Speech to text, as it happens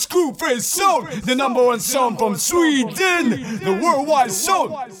Screwface Sound, the number one sound from Sweden, the worldwide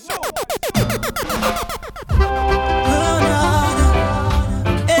sound.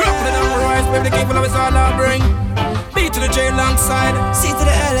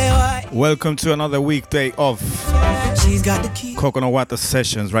 Welcome to another weekday of Coconut Water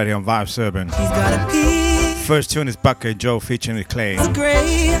Sessions right here on Vibes Urban. First tune is Bucket Joe featuring Clay.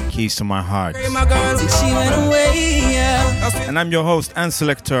 Keys to My Heart. And I'm your host and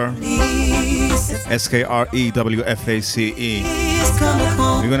selector, SKREWFACE.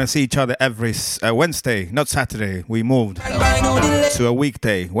 We're gonna see each other every Wednesday, not Saturday. We moved to a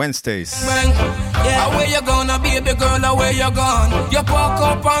weekday, Wednesdays. Where you gonna, baby girl, where you gone? You park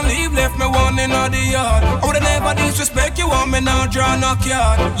up and leave, left me one in the yard. I would never disrespect you, want me now draw no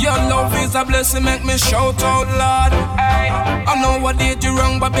card. Your love is a blessing, make me shout out loud. I know I did you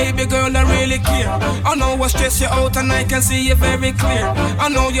wrong, but baby girl, I really care. I know I stress you out and I can see you very clear. I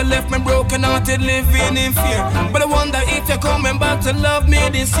know you left me broken hearted, living in fear. But I wonder if you're coming back to love me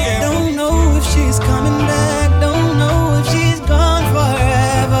this year. Don't know if she's coming back, don't know if she's gone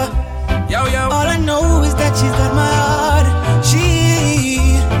forever. Yo, yo. All I know is that she's got my heart.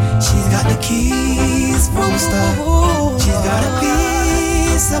 She's got the keys from the start. She's got a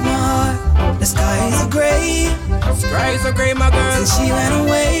piece of my heart. The skies are gray. Skies are gray, my girl. Since she went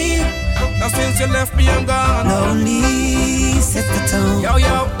away. Now since you left me, I'm gone. Lonely, set the tone. Yo,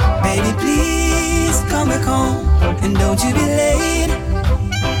 yo. Baby, please come back home. And don't you be late.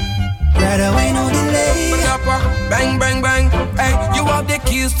 Right away, no delay. Bang, bang, bang. Hey, you have the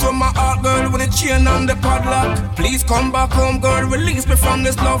keys to my heart, girl, with the chain on the padlock. Please come back home, girl, release me from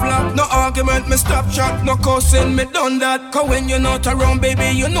this love lock. No argument, me stop chat, no cussing, me done that. Cause when you're not around, baby,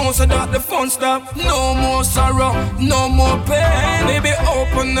 you know so that the fun stop. No more sorrow, no more pain. Baby,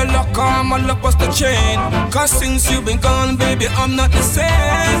 open the lock, my lock was the chain. Cause since you've been gone, baby, I'm not the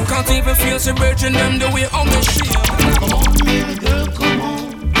same. Can't even feel so virgin them the way I'm the shame. Come on, baby girl, come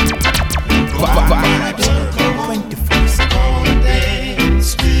on. Vibes. 21st. Come on,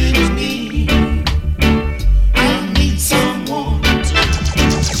 dance with me. I need someone to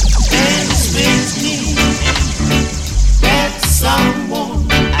dance with me. That someone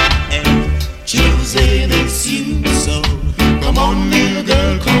I am choosing is you. So come on, little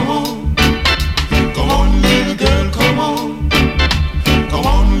girl, come on. Come on, little girl, come on. Come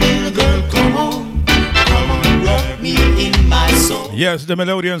on, little girl, come on. Come on, rock me in my soul. Yes, the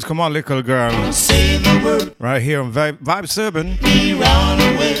Melodians, come on, little girl. Say the word. Right here on Vibes Urban Me round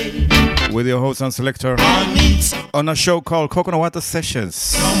away. with your host and selector I need on a show called Coconut Water Sessions.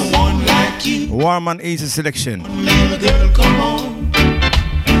 someone like you. Warm and easy selection. Little girl, come on.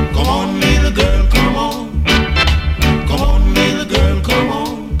 Come on, little girl, come on. Come on, little girl, come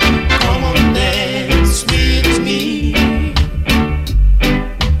on. Come on, dance with me.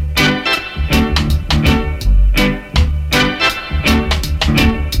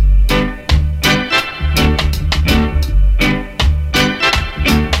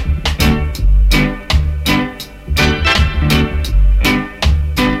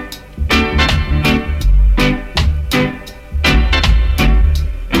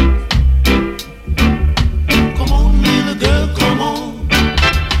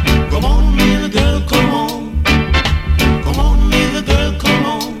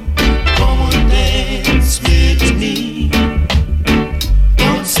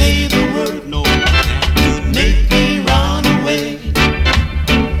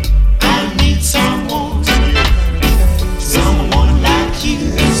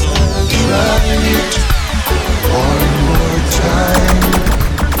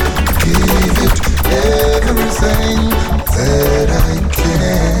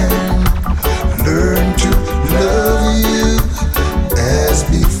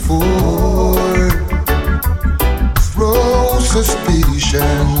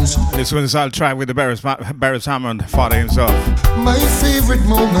 This one's I'll try with the Barris Hammond, father himself. My favorite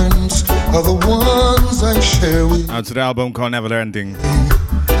moments are the ones I share with you. Out to the album called Never Ending.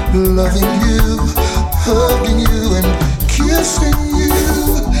 Loving you, hugging you and kissing you.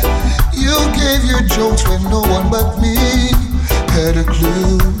 You gave your jokes when no one but me had a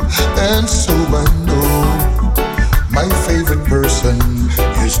clue. And so I know my favorite person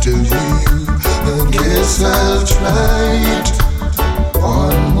is still you. I guess I'll try it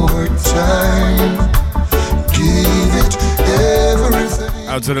one more time. Give it everything.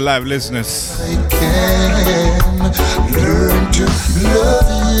 Out to the live listeners. I can learn to love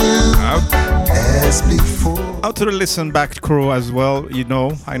you as before. Out to the listen back crew as well. You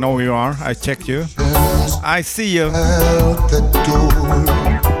know, I know who you are. I check you. I see you. Out the door.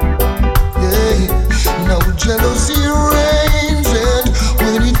 Yeah, no jealousy reigns, and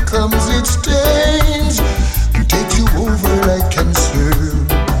when it it stains, take you over like cancer.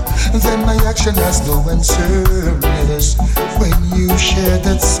 Then my action has no answer. Yes, when you shared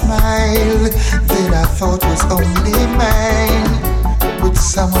that smile that I thought was only mine, with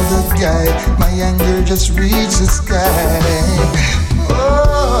some other guy, my anger just reached the sky.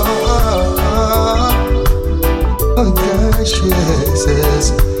 Oh gosh, yes,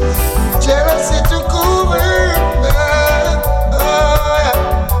 yes. Jealousy took over,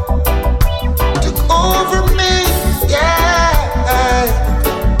 took over me, yeah.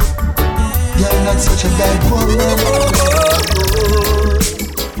 You're not such a bad woman.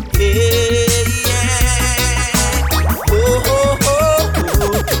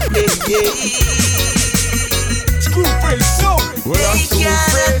 Screwface, so well, I'm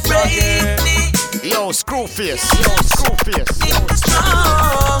Screwface again. Yo, Screwface, yo, Screwface.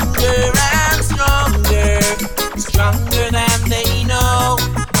 Stronger and stronger, stronger than they know.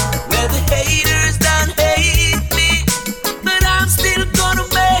 Well, the haters done hate me, but I'm still gonna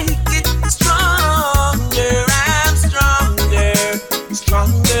make it stronger and stronger,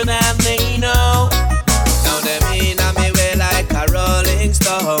 stronger than they know. Now them in a me way like a rolling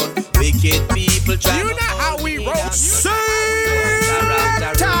stone. Wicked people try. You know how we roll.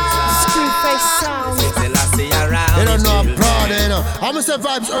 You don't know I'm proud, you know. I'm Mr.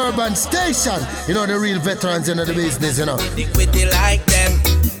 Vibes Urban Station. You know the real veterans in the business, you know. Witty like them.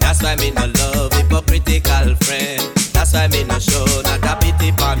 That's why me no love hypocritical friend. That's why me no show not a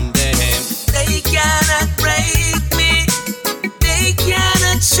pity on them. They cannot break me. They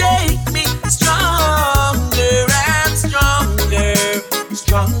cannot shake me. Stronger and stronger,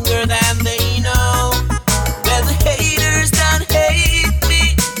 stronger than they know. Well, the haters done hate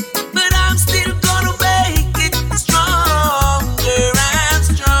me, but I'm still gonna make it stronger and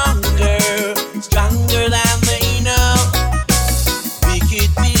stronger, stronger than they know. Wicked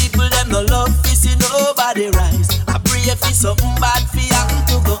people, them no love to see nobody rise. I pray for something bad for you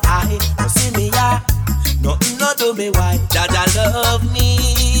to go high. You see me, yeah, nothing no do me why. Jaja love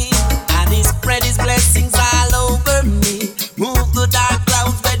me, and He spread His blessings all over me. Move the dark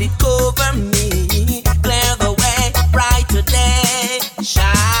clouds, let it cover me. Clear the way, bright today,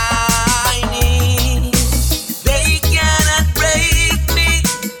 shining. They cannot break me,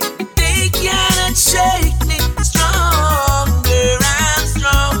 they cannot shake me. Stronger and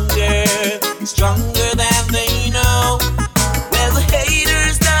stronger, stronger than they know. Well, the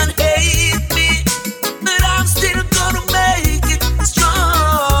haters done hate me, but I'm still gonna make it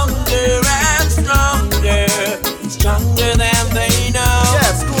stronger and stronger, stronger than they know.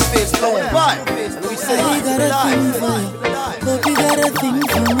 Yes, Screwface, go right. We say I got a thing for you, hope you got a thing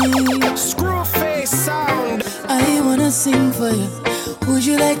for me. Screwface sound. I wanna sing for you, would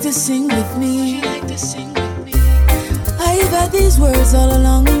you like to sing with me? I've had these words all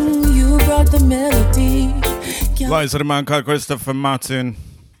along, you brought the melody. Lies of the man called Christopher Martin.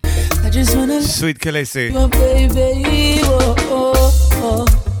 I just wanna Sweet Khaleesi. oh baby, oh, oh, oh.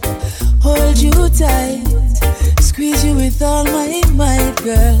 Hold you tight, squeeze you with all my might,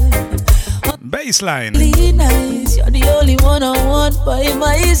 girl. Baseline. Really nice, you're the only one I want by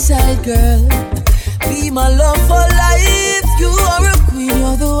my side, girl. Be my love for life, you are a queen,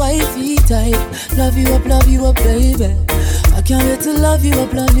 you're the wifey type. Love you up, baby. I can't wait to love you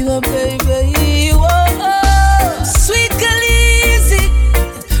up, baby. Whoa. Sweet Khaleesi,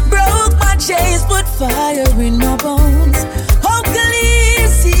 broke my chains, put fire in my bones. Oh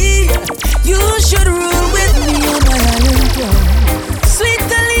Khaleesi, you should rule with me on my iron throne. Sweet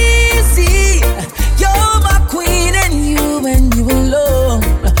Khaleesi, you're my queen and you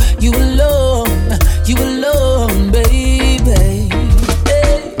alone, you alone, baby.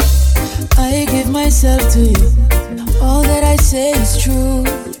 Hey. I give myself to you, all that I say is true,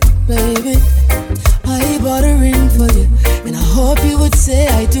 baby. I bought a ring for you, and I hope you would say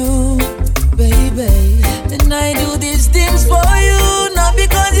I do, baby. And I do these things for you, not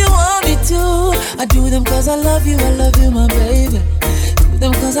because you want me to. I do them cause I love you, my baby. Do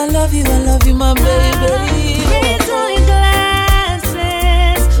them cause I love you, my baby. Raise all your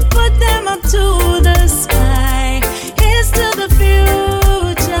glasses, put them up to the sky. Here's to the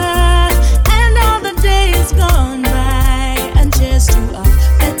future and all the days gone by. And cheers to a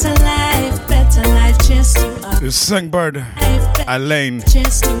better life, cheers to a Songbird Alaine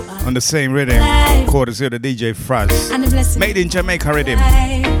cheers to on the same rhythm. Courtesy of the DJ Fraz. and a blessing. Made in Jamaica rhythm.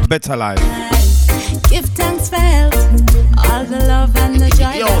 Better life. Give thanks felt, all the love and the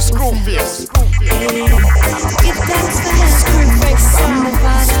joy. Yo, Screwface. Give thanks felt, from the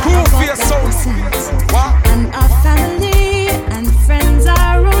Father Screwface sound. What? and our family and friends.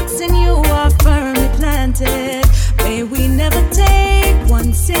 Our roots in you are firmly planted. May we never take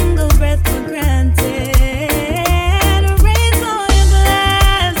one single breath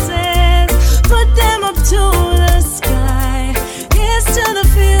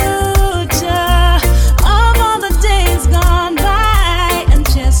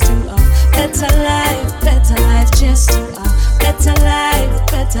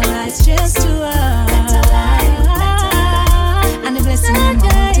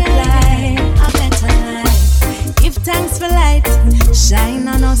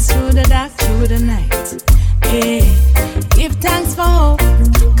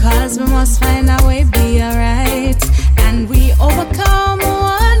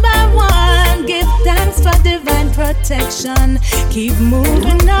keep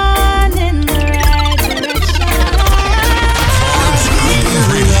moving on in the right direction.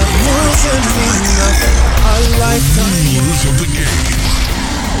 We have more than enough, a lifetime. News of the game.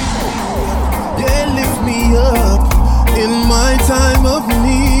 Yeah, lift me up in my time of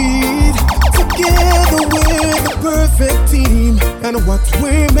need. Together we're the perfect team, and what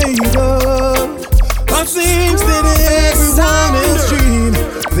we're made of are things that everyone else dream.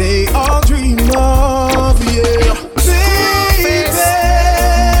 They all dream of, yeah.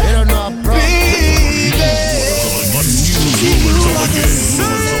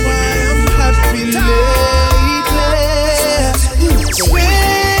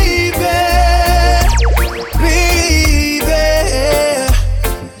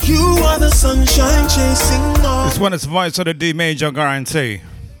 Sunshine chasing on. This one is voice of the D major guarantee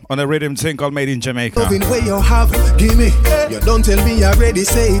on a rhythm thing called Made in Jamaica. Loving where you have, give me. You don't tell me already,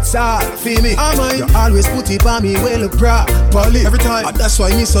 say it's all for me. You always put it by me well properly. Every time, and that's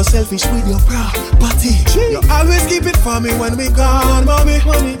why me so selfish with your property. You always keep it for me when we gone, mommy.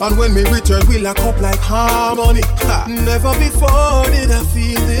 And when we return, we lock up like harmony. Never before did I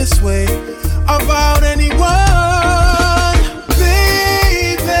feel this way about anyone.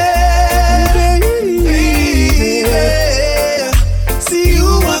 See, you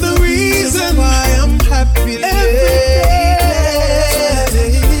are the reason why I'm happy. Baby,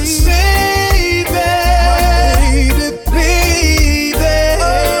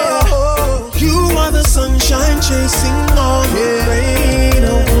 you are the sunshine chasing on the rain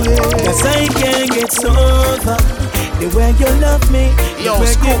away. 'Cause I can't get over the way you love me, the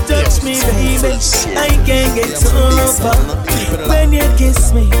way you touch me, baby. I can't get over when you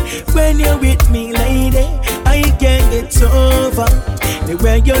kiss me, when you're with me, lady. I can't get over the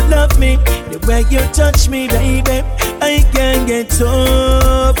way you love me, the way you touch me, baby. I can't get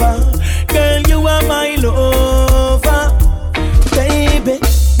over. Girl, you are my lover, baby.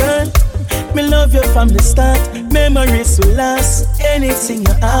 Girl, me love you from the start. Memories will last. Anything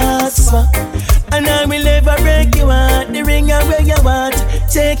you ask for, and I will never break you heart. The ring where you want,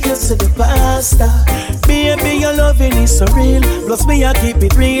 take you to the pasta. Baby, your loving is so real. Plus me, I keep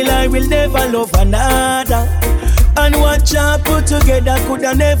it real. I will never love another. And what you put together could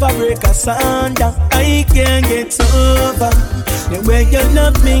I never break asunder. I can't get over the way you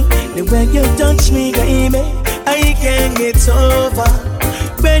love me, the way you touch me, baby. I can't get over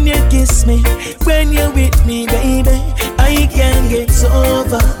when you kiss me, when you're with me, baby. I can't get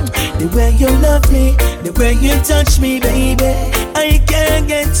over the way you love me, the way you touch me, baby. I can't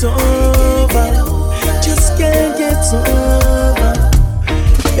get over, just can't get over,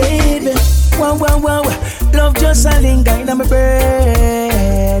 baby. Wow, wow, wow, love just a linger in my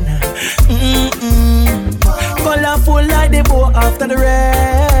brain. Colorful like the bow after the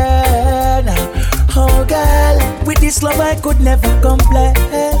rain. Oh girl, with this love I could never complain.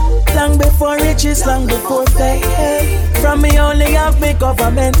 Long before riches, long before fame. From me only have me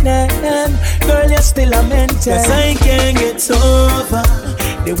government name. Girl, you're still a mentor. 'Cause I can't get over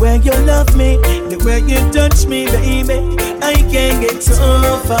the way you love me, the way you touch me, baby. I can't get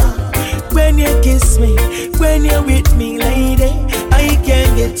over when you kiss me, when you're with me, lady. I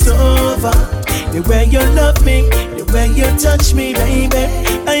can't get over the way you love me, the way you touch me, baby.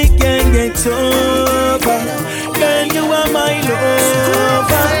 I can't get over. Girl, you are my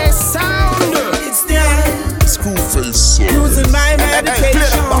lover. It's there. School face. Using my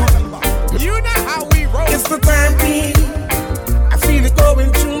medication. You know how we roll. It's the therapy. I feel it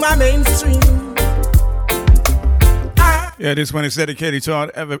going through my mainstream. Yeah, this one is dedicated to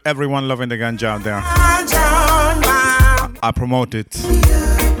everyone loving the ganja out there. I promote it.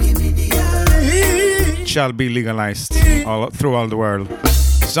 Shall be legalized all throughout the world.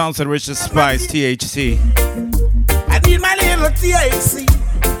 Sounds and Richard Spice, THC. I need my little THC.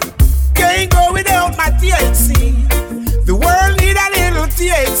 Can't go without my THC. The world need a little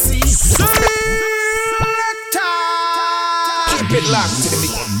THC.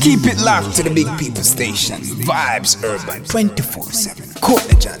 Keep it locked to the big people station. Vibes Urban 24/7.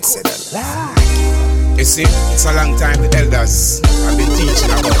 Courtney John said that. You see, it's a long time the elders have been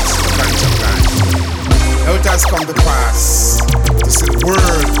teaching about ganja plant. Now it has come to pass to see the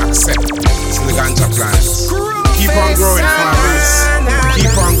world accept the ganja plant. Keep on growing, farmers.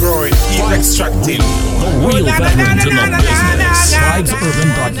 Keep on growing. Keep extracting. The real veterans in the business.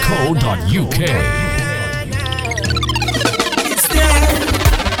 Vibesurban.co.uk.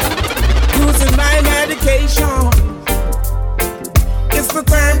 Using my medication. It's the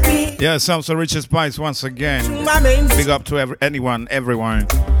therapy. Yeah, sounds so Richard Spice once again. Big up to everyone.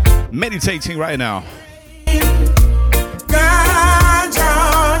 Meditating right now. Ganja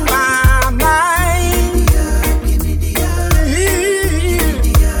on my mind.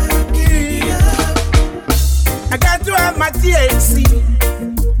 my THC.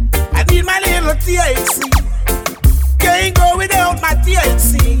 I need my little THC. Can't go without my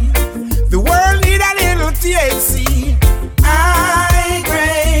THC. The world need a little THC. I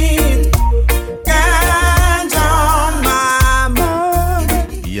grade ganja on my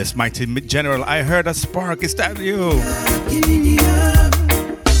mind. Yes, mighty general, I heard a spark. Is that you?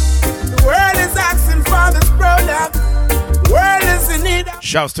 The world is asking for this product. The world is in need of.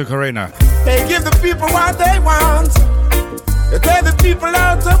 Shouts to Karina. They give the people what they want. They tell the people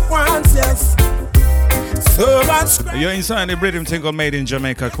out of wants, yes. So much. You're inside the rhythm tingle made in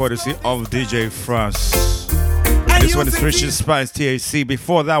Jamaica, courtesy of DJ France. This one is Richard Spice THC.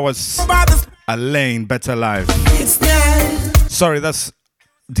 Before that was Alain, Better Life. Sorry, that's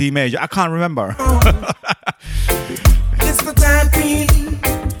D major. I can't remember. It's the time being.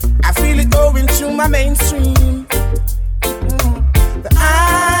 I feel it going through my mainstream. The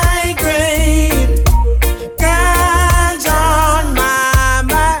high grade ganja on my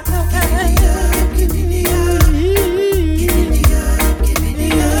mind.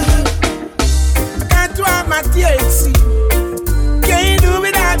 I got to have my THC. Can't do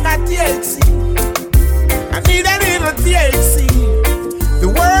without my THC. I need a little THC. The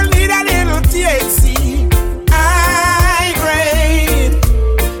world need a little THC. High grade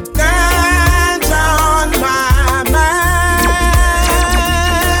ganja on my mind.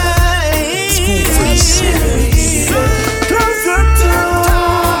 Closer to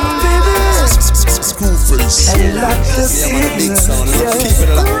baby. School face. I like the signal.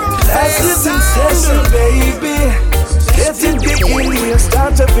 That's the sensation, baby. Getting big in here.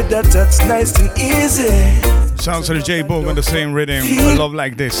 Start up with that touch, nice and easy. Sounds like J Boom in the same rhythm. I love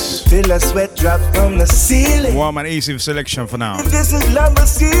like this. Feel a sweat drop from the ceiling. Warm and easy selection for now. This is love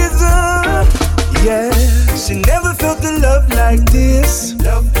season. Yeah, she never felt the love like this.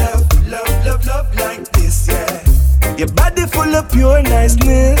 Love, love, love, love, love like this, yeah. Your body full of pure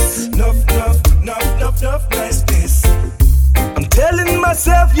niceness. Love, love, love, love, love niceness. I'm telling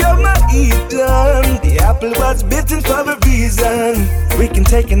myself you're my Eden. The apple was bitten for a reason. We can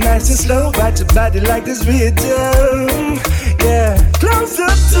take it nice and slow, ride your body like this rhythm. Yeah, closer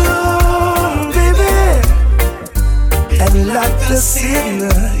to baby. And like the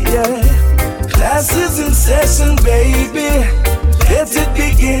signal, yeah. Classes in session, baby. Let it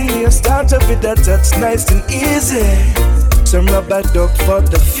begin. You start up with that touch, nice and easy. Some rubber duck for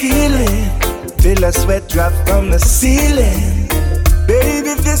the feeling. Feel a sweat drop from the ceiling.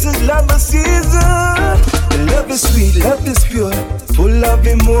 Baby, this is love season. The love is sweet, love is pure, full of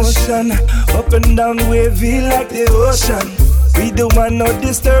emotion. Up and down wavy like the ocean. We don't want no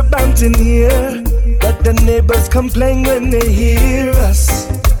disturbance in here, but the neighbors complain when they hear us.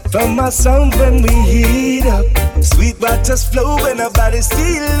 From our sound when we heat up. Sweet waters flow when our bodies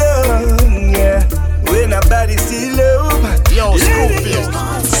still love. Yeah, when our bodies still love. Yo, Schoolfield.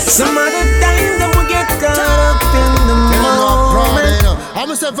 Some other times that we get caught up in the moment. I'm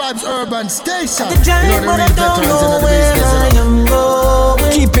a Vibes Urban Station. You know the real veterans in the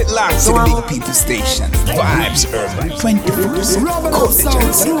business. Keep it locked to the big people station. Vibes Urban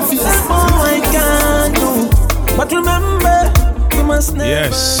 24/7. But remember, you must never.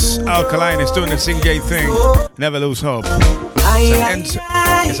 Yes, Alkaline is doing the Singay thing. Never lose hope.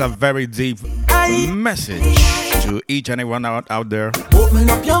 It's a very deep message to each and everyone out there. Open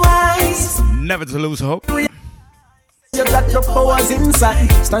up your eyes. Never to lose hope. You got your powers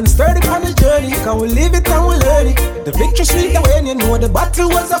inside. Stand sturdy on the journey. Can we live it and we learn it? The victory sweet when you know the battle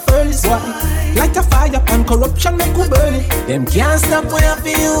was a furnace one. Like a fire and corruption make we burn it. Them can't stop when I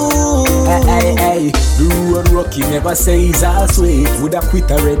feel. Hey, hey, the road rocky never says I'll sweet. Would I quit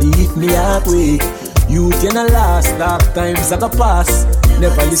already if me halfway? You can last, dark times are gonna pass.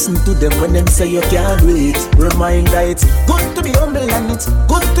 Never listen to them when them say you can't wait. Remind that it's good to be humble and it's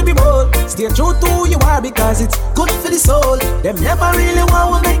good to be bold. Stay true to who you are because it's good for the soul. Them never really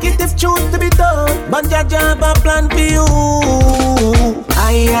want to make it if truth to be done. But your job a plan for you.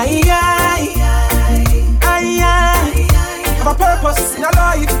 Aye, aye, aye, aye, aye. Have a purpose in your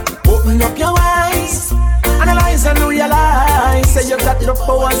life. Open up your eyes. Analyze and realize. Say you got your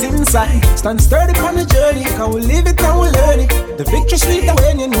powers inside. Stand sturdy on the journey. Can we live it and we learn it? The victory sweet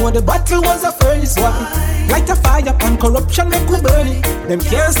when you know the battle was a furnace one. Light a fire and corruption make we burn it. Them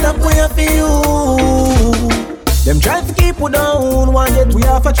can't stop when you feel. Them try to keep we down, one yet we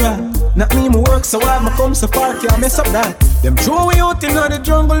have a try. Not me, my work so hard, my come so far, can't mess up that. Them throw we out in the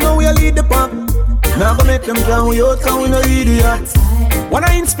jungle, now we lead the pack. Now go make them drown we out, cause we no idiots.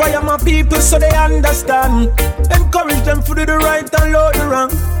 Wanna inspire my people so they understand. Encourage them to do the right and load the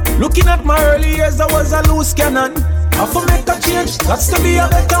wrong. Looking at my early years, I was a loose cannon. Have to make a change, got to be a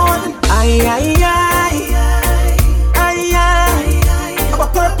better one. Aye, aye, aye, aye,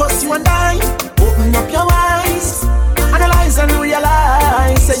 purpose, you and I. Open up your eyes, analyze and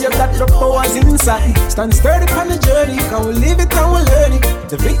realize. Say you got the powers inside. Stand sturdy on the journey, can we live it and we learn it.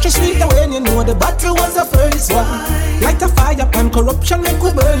 The victory sweeter when you know the battle was the first one. Light a fire upon corruption, make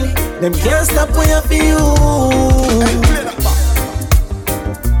we burn it. Them can't stop when you feel.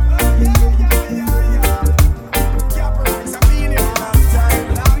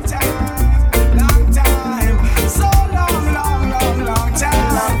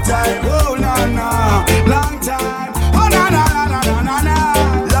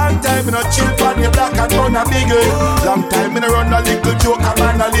 A bigger. Long time in a run a little joke, a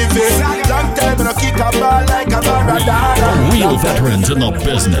man a live it. Long time in a kick a ball like a Maradona. Real veterans in the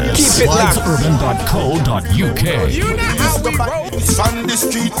business. Keep it locked. Vibes.urban.co.uk. You know how we roll. From the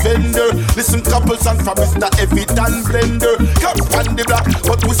street vendor, listen couple songs from Mr. Evitan Blender. Come on the block,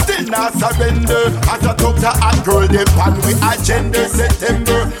 but we still not surrender. As I talk to a girl, they pan we agenda.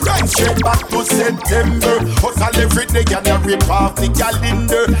 September, right straight back to September. Hustle every day and a rip off the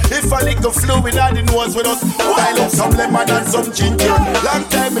calendar. If a little fluid on the nose with us, while up some lemon and some ginger. Long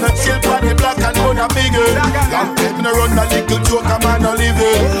time in a chill on the block and run a bigger. Long time in a run a little joke, a man a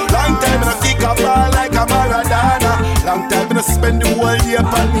living. Long time in a kick a ball like a Maradona. Long time in a spend the whole day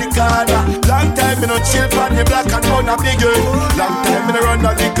upon the corner. Long time in a chill on the block and run a bigger. Long time in a run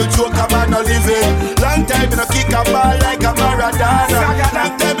a little joke, a man a living. Long time in a kick a ball like a Maradona.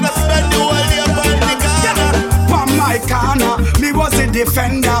 Long time in a spend the whole day upon the corner. Pon my corner, me was a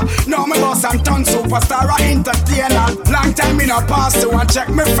defender. Now me boss and turn superstar or entertainer. Long time in a pass to and check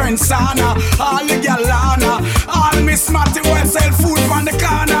me friend Sana. All the galana, all me smarty well sell food from the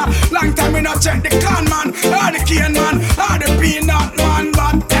corner. Long time in a check the con man, or the cane man, or the peanut man.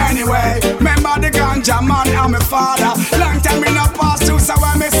 But anyway, remember the ganja man and my father. Long time in a pass to so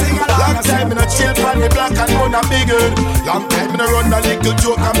when me sing along. Long time in a chill from the block and run a bigger. Long time in a run a little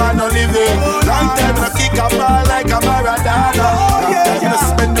joke, a man a living. Long time in a kick a ball like a Maradona. Long time in a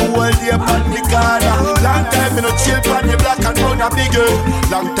spend the whole day upon the corner. Long time in a chill from the block and run a bigger.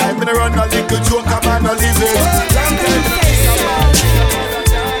 Long time in a run a little joke, a man a living. Long time in a kick a ball.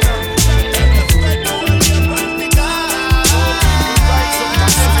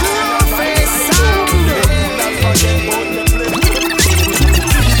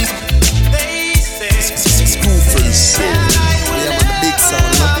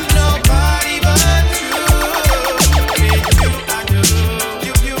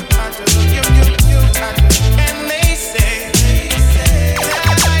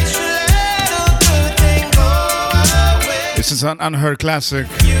 This is an unheard classic,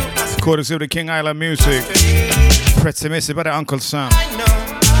 courtesy of the King Island Music. Pretty Missy by the Uncle Sam.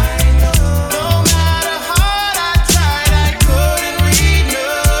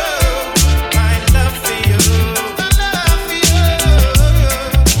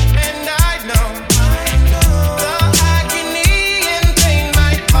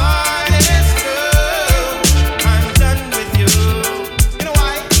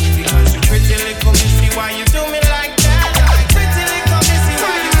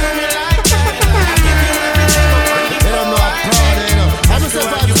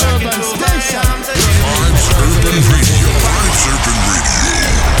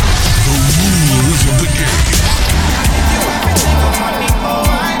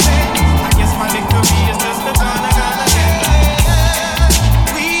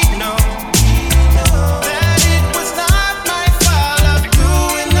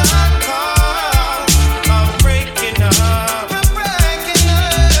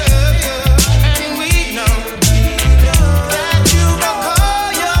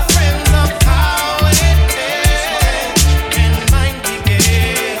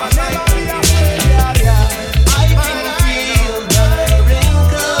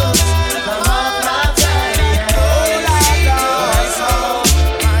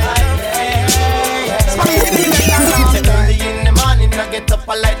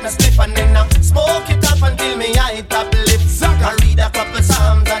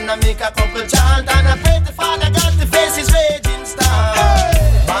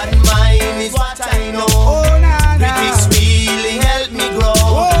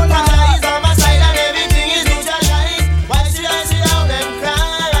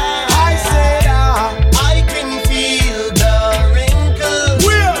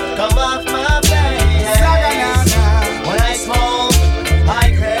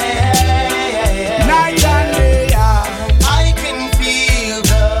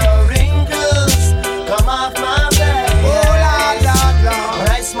 Come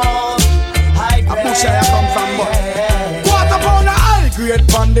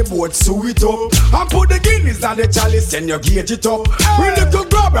on the board, sew it up. And put the guineas on the chalice and you gauge it up. We little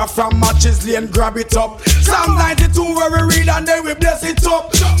grabber from Matches Lane, grab it up. Psalm 92 where we read and then we bless it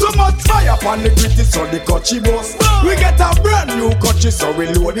up. Too much fire upon the gritty so the coachy bus. We get a brand new coachy so we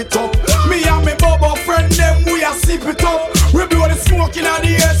load it up. Me and me bubble friend them we a sip it up. We blow the smoke in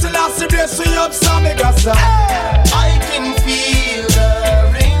the air so last the bless we up so me got some. I can feel the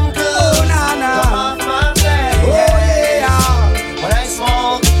wrinkles come off my face. When I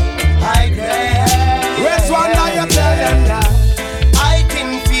smoke high grade. Where's one now you tell them that? I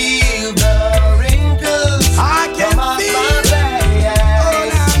can feel the wrinkles come off my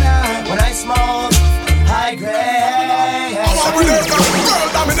face. When I smoke high grade. World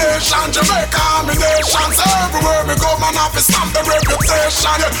domination, Jamaica domination. So everywhere we go, man, have to stamp the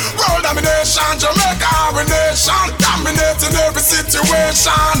reputation. World domination, Jamaica our nation. Dominating every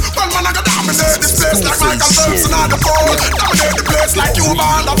situation. Well, man, I can dominate this place like Michael Phelps on the pole. Dominate the place like you,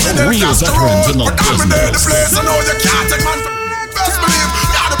 man, up in the Castro. Dominate the place, I know you can't take man for best believe.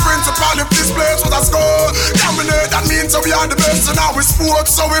 You're the principal if this place was a score. Dominate, that means we are the best and now we sport.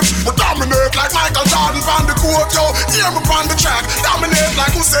 So if we dominate like Michael Jordan from the court, yo, hear me on the track. Dominate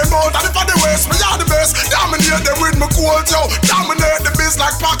like Usain Bolt, and if I the West, we are the best. Dominate them with me cold, yo. Dominate the biz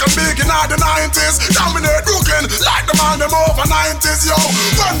like Pac and Big in the 90s. Dominate Brooklyn like the man them over 90s, yo.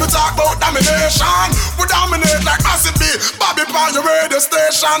 When we talk about domination, we dominate like Massive B, Bobby Pan, your radio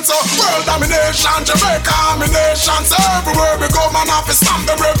station. So world domination, Jamaica domination. So everywhere we go, man, have to stamp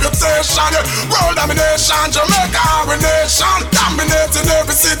the reputation. Yeah. World domination, Jamaica our nation. Dominating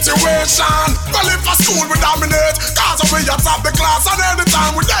every situation. Well, if a school we dominate, cause we at top the class. And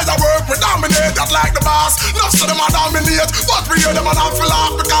anytime we there work, we dominate just like the boss. Enough of them a dominate, but we hear them and have to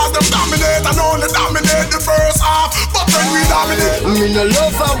laugh because them dominate and only dominate the first half. But when we dominate, me no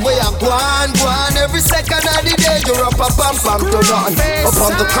love and we are gone every second of the day. You're up a pam pam to run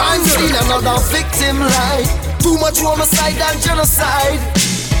upon the crime scene, another victim like too much homicide and genocide.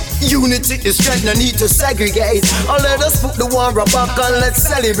 Unity is strength, no need to segregate. Or let us put the war back and let's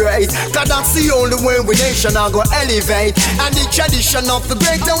celebrate. Cause that's the only way we nation are gonna elevate. And the tradition of the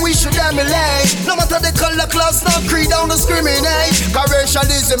great and we should emulate. No matter the color, class, no creed, don't discriminate. Cause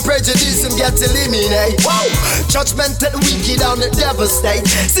racialism, prejudice get eliminated. Whoa! Judgment to the wicked and the devastate.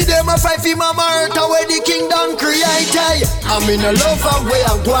 See them a fight for mama earth and where the kingdom created. I'm in a love and we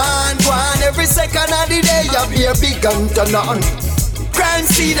are gone every second of the day. You be a big gun to none. Crime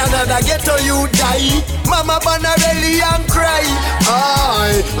scene, another ghetto you die. Mama Banarelli and cry.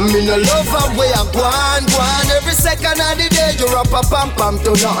 I me no love and we are gone every second of the day. You're up a pam pam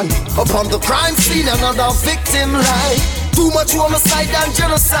to none. Upon the crime scene, another victim like too much homicide and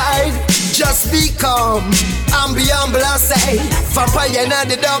genocide. Just be calm and be humble and say vampire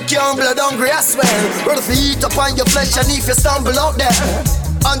and the dog young blood hungry I swear. Roll the feet upon your flesh and if you stumble out there.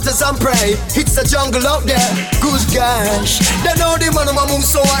 Hunters and prey, it's the jungle out there. Good gosh, they know the man of my move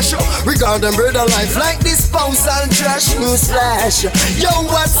so I show. Regard them brother life like this spouse and trash news flash. Yo,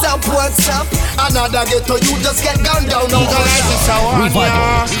 what's up? Another ghetto, you just get gunned down.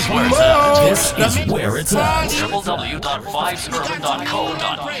 Revival is where it's at. This is where it's at.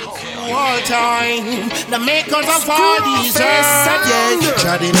 www.vibesurban.co.uk. All time, the makers of all these earth,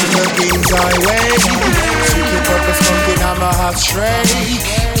 treading in the king's highway. Secret purpose something I'm a half stray.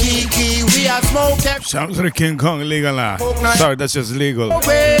 Kiki, we are smoking. Sounds like King Kong legal now. Sorry, that's just legal. You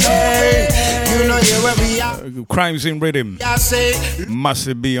know where we are. Crime scene rhythm.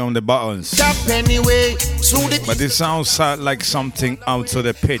 Must be on the buttons. Anyway, but it sounds like something out of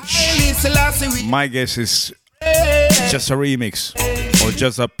the pitch. My guess is just a remix or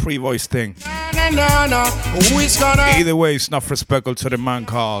just a pre-voice thing. Either way, it's not respectful to the man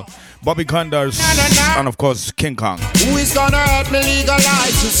called Bobby Condors and of course King Kong. Who is gonna help me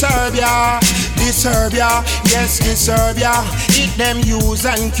legalize the Serbia? The Serbia, yes, the Serbia. Eat them use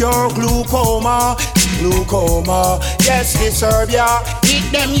and cure glaucoma. Yes, the Serbia.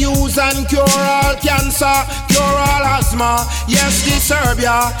 Eat them use and cure all cancer, cure all asthma. Yes, the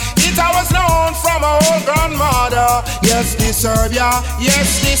Serbia. It was known from our old grandmother. Yes, the Serbia.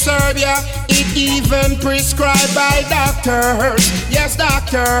 Yes, the Serbia. It even prescribed by doctors. Yes,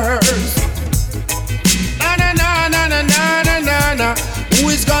 doctors. Na na na na na na na na. Who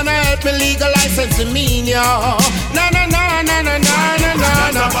is gonna help me legalize Sensimania? Na na na na na na na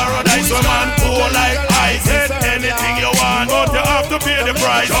na. That's a paradise where man poor like ice. Get anything you want, but you have to pay the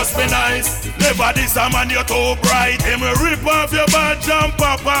price. Just be nice. Never this a man you're too bright. Him will rip off your badge and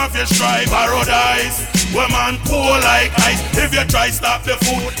pop off your stripe. Paradise where man poor like ice. If you try stop the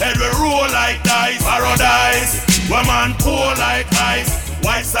food, it will roll like dice. Paradise where man poor like ice.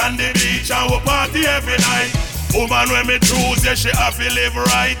 Whites on the beach and we party every night. Woman when me choose, yeah, she have to live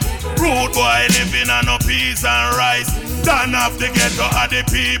right. Rude boy living on no peas and rice. Don't have to get to the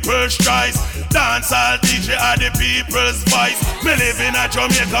people's choice. Dance all DJ are the people's voice. Me live in a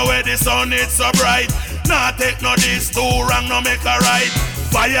Jamaica where the sun is so bright. Nah take no this too wrong, no make a right.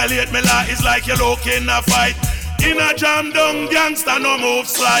 Violate me law is like you look in a fight. In a jam down gangster no move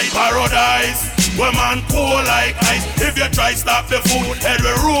slide. Paradise, where man cool like ice. If you try stop the food, head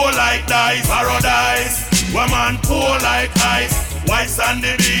will roll like dice. Paradise, where man cool like ice. Whites on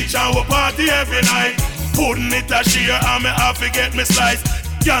the beach and we party every night. Putting it a sheer and me have to get me slice.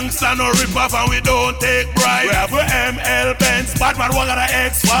 Gangsta no rip off and we don't take bribe. We have a ML Benz, Batman one got a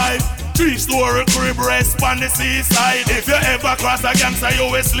X5. 3-story crib rest on the seaside. If you ever cross a gangster, you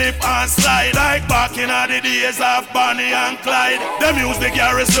will slip and slide. Like back in the days of Bonnie and Clyde. Them use the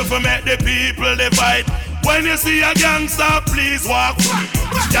garrison to make the people divide. When you see a gangster, please walk.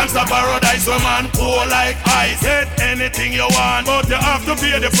 Gangsta paradise, a man cool like ice. Get anything you want, but you have to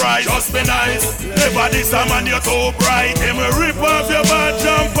pay the price. Just be nice. Never this a man, you're too bright. Him will rip off your butt,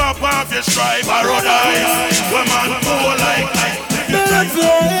 jump up off your stripe. Paradise, a man cool like ice.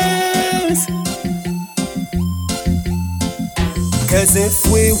 Cause if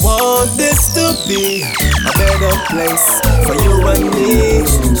we want this to be a better place for you and me,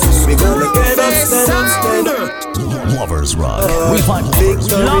 we gonna get up, stand up. Lovers Rock.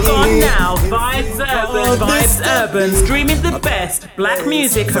 Log on now, Vibes Urban, Vibes Urban, streaming the best black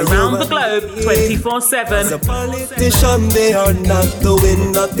music around the globe 24/7. As a politician, they are not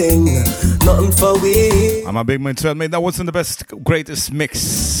doing nothing for we. I'm a big man to admit that wasn't the best, greatest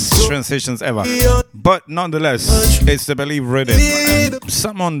mix transitions ever. But nonetheless, it's the Believe rhythm. And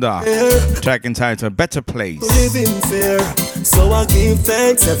some on the track entitled Better Place. Living fair, so I give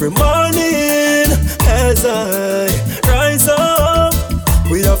thanks every morning as I rise up.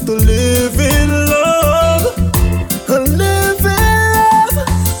 We have to live in love and live in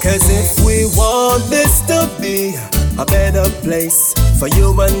love. Cause if we want this to be a better place for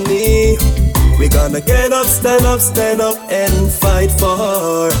you and me, we gonna get up, stand up and fight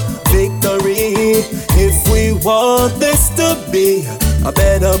for victory. If we want this to be a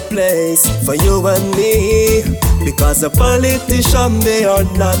better place for you and me, because the politicians, they are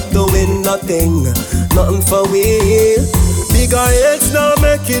not doing nothing for we. Bigger heads now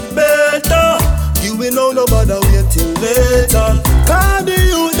make it better. You will know nobody wait till later. Cause the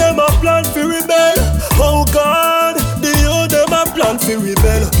youth them a plan for rebel. Oh God, the youth them a plan for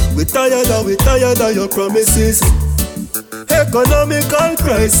rebel. We tired of your promises. Economical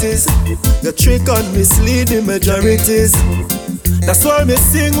crisis, the trick and mislead the majorities. That's why me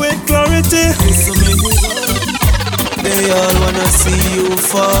sing with clarity. Listen me, they all wanna see you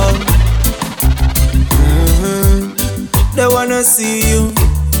fall. They wanna see you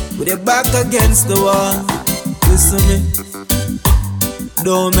with your back against the wall. Listen me,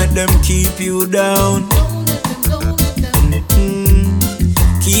 don't make them keep you down.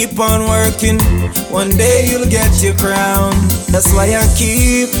 Keep on working, one day you'll get your crown. That's why I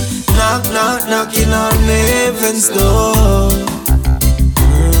keep knocking on heaven's door.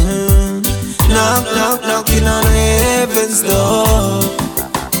 Knocking on heaven's door.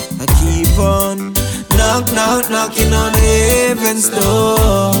 I keep on knocking on heaven's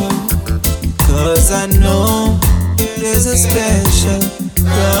door. Cause I know there's a special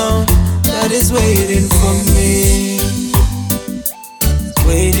ground that is waiting for me.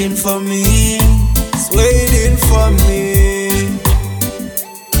 Waiting for me, it's waiting for me.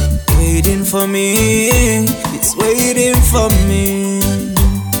 Waiting for me, it's waiting for me.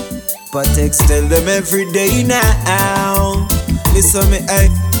 But tell them every day now. Listen me, ay,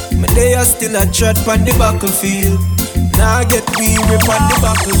 my day are still a trot on the battlefield. Now get weary on the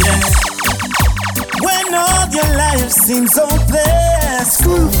battle, yeah. When all your life seems hopeless,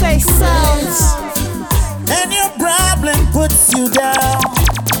 Screwface sounds, and your problem puts you down.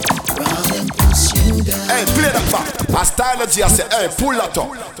 Hey, play that back. Astrology, I say, hey, pull that up.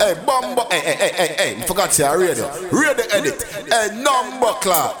 Hey, bumbo, hey, forgot to say, radio edit. Hey, number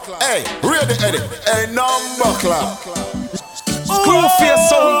clock. Hey, radio edit. Hey, number clock. Screwface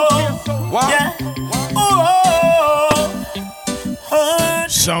sound. What? Yeah.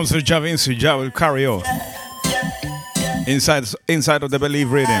 Sounds of Javinci, Javel Cario. Inside of the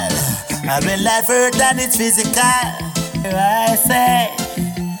Believe rhythm. I've been life hurt and it's physical. I say,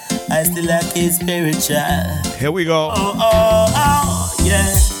 I still like it spiritual. Here we go. Oh,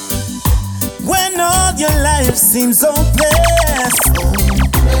 yeah. When all your life seems hopeless,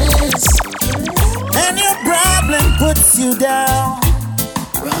 and your problem puts you down.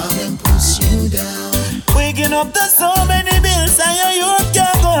 Waking up to so many bills and your youth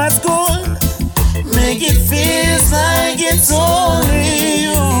can't go to school. Make it feel like it's only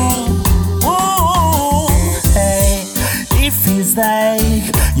you. Oh, hey, it feels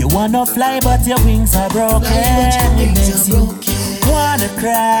like you wanna fly but your wings are broken. It makes you wanna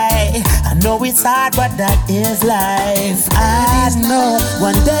cry. I know it's hard but that is life. I know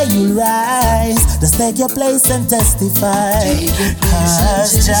one day you'll rise. Just take your place and testify.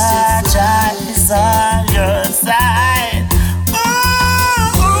 Cause Jah is on your side.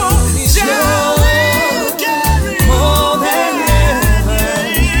 Jah will carry more than ever.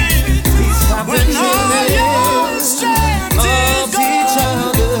 When all your strength of each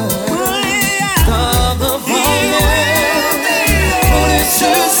other, of the violence, put it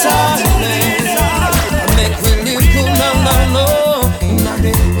to silence. Make we live good now, no, in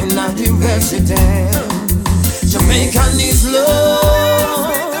the residence. Jamaica needs love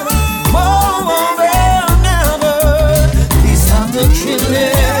more than ever. Please stop the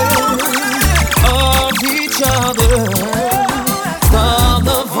killing of each other. Stop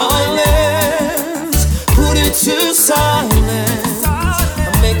the violence. Put it to silence.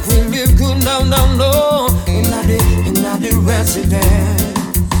 Make we live good now, no, in the residence.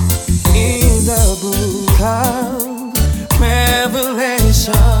 In the book of Revelations,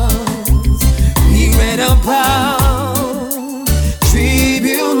 we read about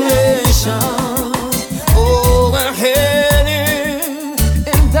tribulation. Oh, we're heading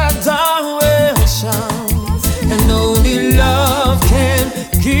in that direction, and only love can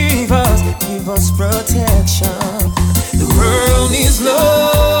give us protection. The world needs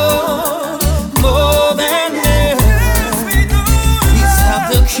love more than ever. Please stop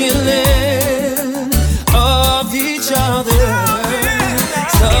the killing of each other.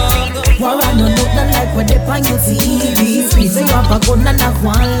 War I no nothing like when they on your TV. Please you have a gun and have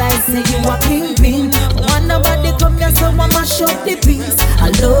one like say you a kingpin. One nobody come here so I mash up the piece. I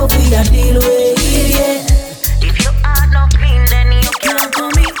love we a deal with it. If your heart not clean, then you can't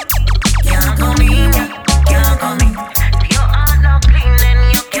come in. Can't come in, can't come in. If your heart not clean, then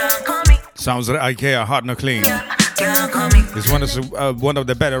you can't come in. Sounds like IKEA, Hot No Clean. It's one of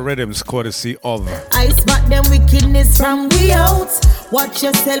the better rhythms courtesy of I spot them wickedness from we out. Watch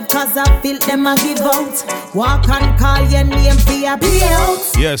yourself cause I feel them a give out. Walk and call your name for your be out.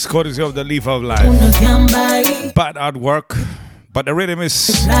 Yes, courtesy of the Leaf of Life. Bad artwork, but the rhythm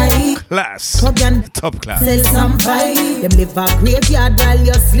is class. Top class. Sell some vibe. Them live a graveyard while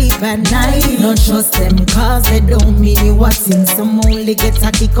you sleep at night. Don't trust them cause they don't mean you what's in. Some only get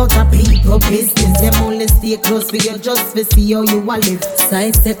a kick out of people business. Them only stay close for you just to see how you a live.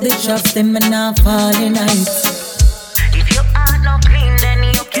 Sidestep the traps, them and not fall in night. If your heart not clean, then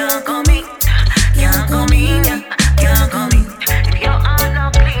you can't come in. Can't come in, can't come in. If your heart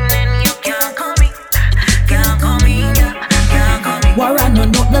not clean, then you can't come in. Can't come in, can't come in. War I know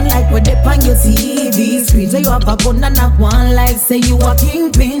nothing like when they on your TV screen. So you have a gun and have one like say you a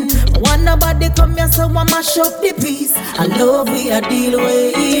kingpin. One nobody come here so I mash up the piece. I love we a deal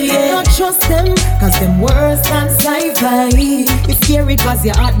with it. Don't trust them cause them worse than sci-fi. It's scary cause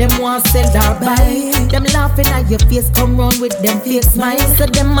your heart them want sell or buy. Them laughing at your face come round with them fake smiles. So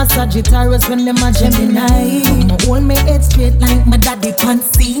them a Sagittarius when them a Gemini. I'ma hold my head straight like my daddy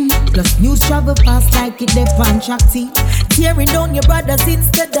pants scene. Plus news travel fast like it they pan track tea. Tearing down your brothers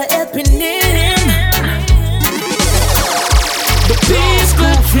instead of helping him. The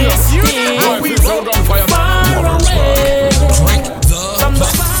peaceful drifting far away from the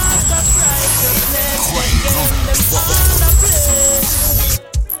path of righteousness.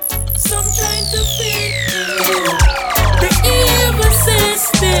 Some trying to fit the evil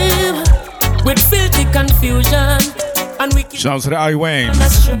system with filthy confusion and wicked. Shouts to the I Wayne,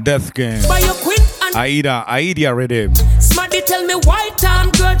 Death Game, By your queen and Aida rhythm. Smarty tell me why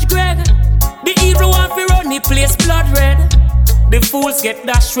Tom Grudge Greg. The evil one fi run the place blood red. The fools get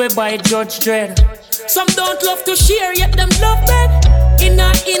dashed away by Judge Dredd. Some don't love to share, yet them love bed. In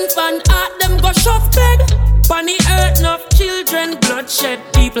a infant heart, them go shove bed. On the earth, enough children, bloodshed.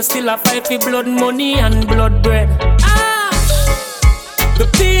 People still a fight for blood money and blood bread. The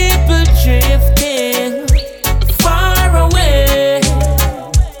people drifting far away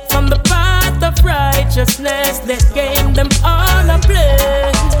from the path of righteousness. That game them all a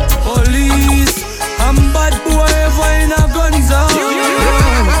play. Police, I'm bad boy ever in a gun zone.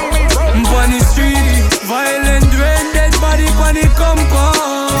 Funny street, violent rain, dead body funny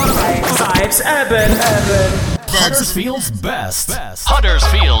compound. Vibes Urban. Huddersfield's best.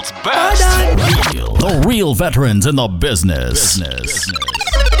 Huddersfield's best. The real veterans in the business.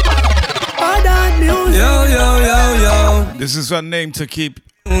 Yo. This is a name to keep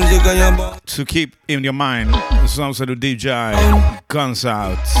in your mind. This is also the DJ Guns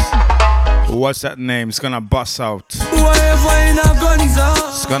Out. What's that name? It's gonna bust out. Whoever in a guns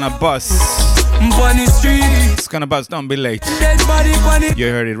out. It's gonna bust. Bunny street. It's gonna bust. Don't be late. Dead body, bunny.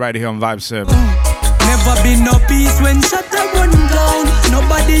 You heard it right here on Vibe Server. Never been no peace when shut up run down.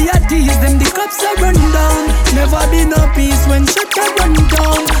 Nobody at these them the cops are run down. Never been no peace when shut up run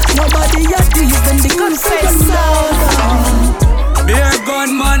down. Nobody at these them the cops are run down. Beer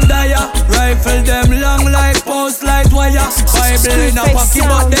gun man dire, rifle them long like post light wire. Bible in a pocket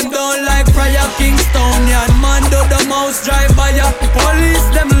but them don't like prayer. Kingstonian man do the mouse drive by ya. Police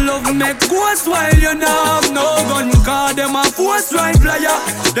them love make ghost while you know have no gun. Cause them a force right player.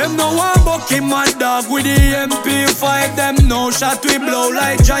 Them no one bucky mad dog with the MP5. Them no shot we blow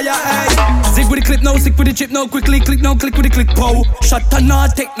like Jaya. Zig with the clip now, sick with the chip now. Quickly click now, click with the click pow. Shot and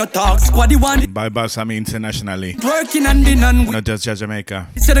not take no talk. Squaddy one. By boss I mean internationally. Working and in and not just Jamaica.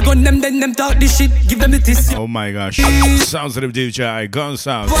 Instead of gun them, then them talk this shit. Give them the tiss. Oh my gosh. Sounds of the DJ, gun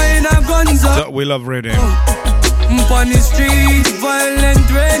sounds. So we love rhythm. On the street, violent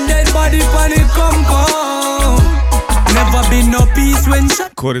rain, dead body on the compound. Never been no peace when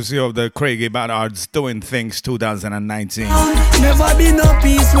shut. Courtesy of the Craigie Barnards Doing Things 2019. Never been no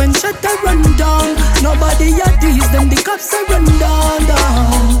peace when shut a run down. Nobody at these, them the cops are run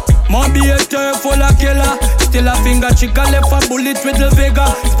down. More be a turf full of killer. Still a finger chicken left a bullet with the Vega.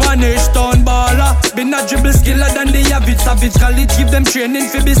 Spanish town baller. Been a dribble skiller than the average savage college. Give them training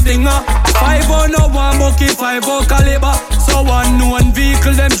for be stinger. 5-0 no one bucky, 5-0 caliber. So one known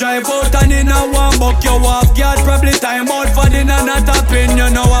vehicle them drive out and in a one buck you off guard. Probably time out for dinner, not a pin. You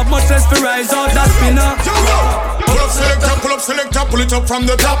know have much less to rise out that spinner. Pull up selector, pull it up from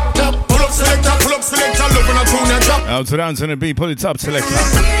the top. Pull up selector, looking at tune and drop. Out to dance and be pull it up selector.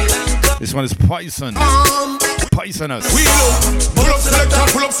 This one is Poison. Poisonous. We look. Pull up selector,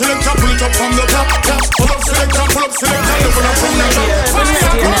 pull it up from the top. Pull up selector, looking at tune and drop.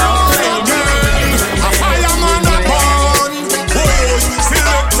 A fireman a born.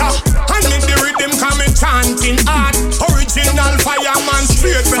 Selector, and if the rhythm coming chanting hard. Original fireman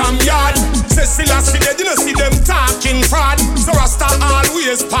straight from yard. Cecilia see they didn't see them talking fraud. So Rasta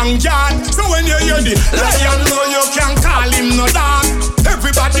always pang yard. So when you hear the lion know you can call him no dog.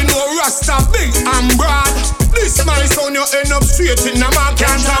 Everybody know Rasta big and broad. This my son you end up straight in the mark.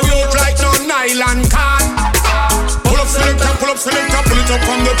 Can't carry out like no nylon card. Pull up selector, pull it up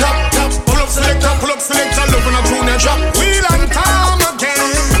from the top. Pull up selector, looking at tune and drop. Wheel and calm again.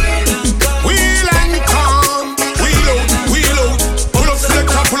 Wheel and calm. Wheel out. Pull up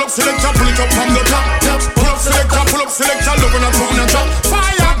selector, pull it up from the top. Pull up selector, looking at tune and drop.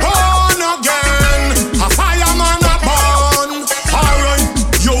 Fire burn again. A fireman a burn. Alright,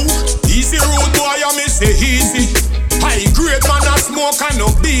 yo, easy road boy, I me say easy. High grade man a smoke and no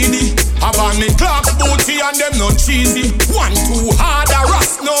beanie. Have on me clocks booty and them no cheesy. One too hard a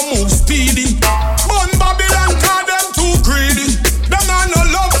rust no move speedy. Bun Babylon cause them too greedy. Them a no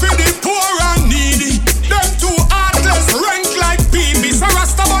love for the poor and needy. Them too heartless rank like PB. So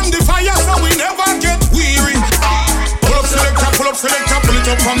Rasta burn the fire so we never get weary. Pull up selector, pull it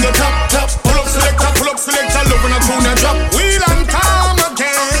up from the top. Pull up selector, looking at tune and drop. Wheel and calm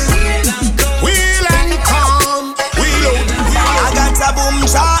again. Wheel and calm. Wheel out. I got a boom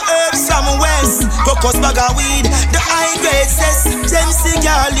jar herbs from west. Focus bag of weed, the high grade says. Them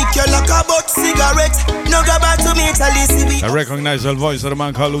cigar liquor like a butt cigarette. No go back to me till you I recognize the voice of the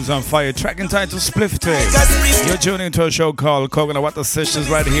man called Lose on Fire. Track entitled Spliff Tape. You're tuning into a show called Coconut Water Sessions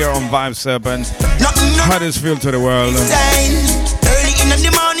right here on Vibe Serpent. How does feel to the world? Early in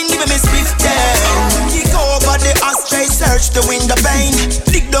the morning, give me spliff tape. Kick over the ashtray, search the window pane.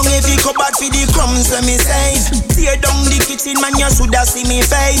 Dig down heavy cupboard for the crumbs when me save. Tear down the kitchen, man, you shoulda see me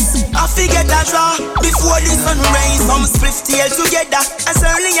face. I forget a draw before the sun rays. Some spliff tail together. As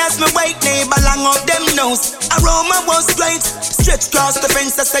early as me wake, neighbor long up them nose. Aroma was great. Stretch across the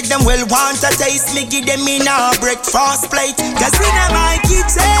fence, I said them well want a taste. Me give them in a breakfast plate. Cause in my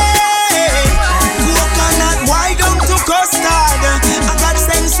kitchen, coconut wide down to custard. I got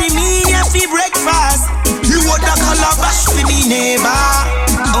sense in me for breakfast. You would a calabash for me neighbor.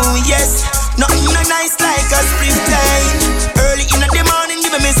 Oh yes, nothing no nice like a spliff time. Early in the morning,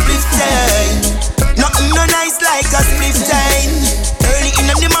 give me spliff time. Nothing no nice like a spliff time. Early in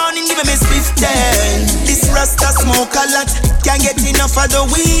the morning, give me spliff time. This Rasta smoke a lot, can't get enough of the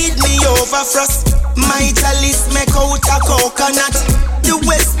weed, me over frost. My chalice make out a coconut. The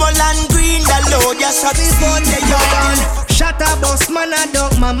Westmoreland green, the load ya shot for the yard. Shut up, boss man, a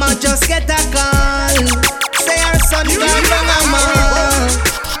dog, mama just get a call. Say her son gone down a man.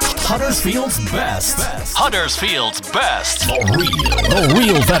 Huddersfield's best. Huddersfield's best. The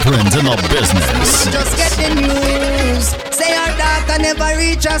real veterans in the business. Just get the news. Say our daughter never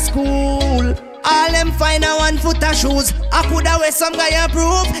reach a school. All them find a 1 foot of shoes. I coulda wear some guy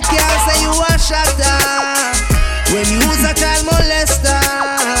approve. Can't say you a shatter when you was a child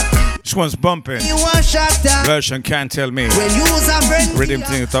molester. This one's bumping. You a shatter Version Can't Tell Me. when you was a friend. Rhythm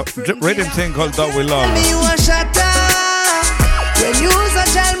thing called That We Love. You a shatter when you was a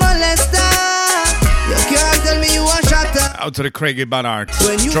child molester. You can't tell me you a shatter. Out to the Craigie Bannard.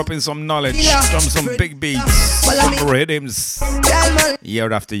 Dropping some knowledge from some big beats. Some rhythms.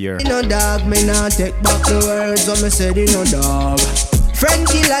 Year after year. No dog, me not take back the words what me said, no dog. Friend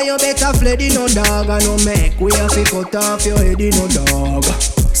killer, you better fled, no dog. I no make we have to cut off your head, no dog.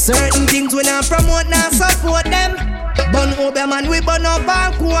 Certain things we not promote, not support them. Bun over man, we burn up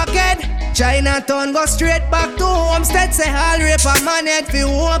and crooked. Chinatown go straight back to Homestead. Say all rape a man head fi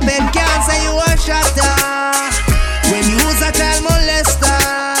open. Can't say you a shatter when you was a child molester.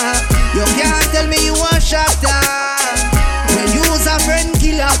 You can't tell me you a shatter when you was a friend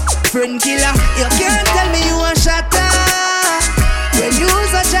killer. You can't tell me you a shatter when you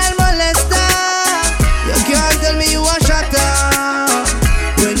was a child molester. You can't tell me you a shatter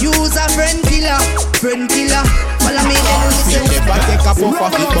when you was a friend killer. Follow me then listen. They never take a puff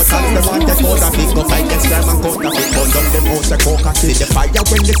of it, but as they want to hold of it, go fight them crime and counterfeit. Burn down them house a coca. See the fire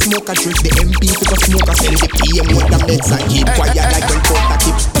when they smoke a trick. The MP to go smoke a sell the PM with the meds and keep quiet like when coca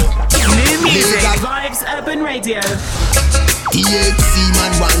keep. New music, Vibes Urban Radio. THC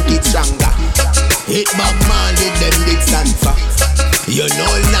man want it stronger. Hit Bob Marley, them big stand for. You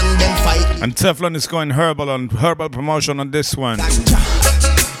know long them fight. And Teflon is going herbal promotion on this one.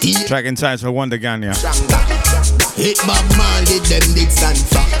 Track entitled Wonder Ganya. Hit Bob Marley, them big stand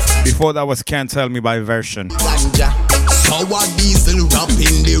for. Before that was Can't Tell Me by Version. Sour diesel wrap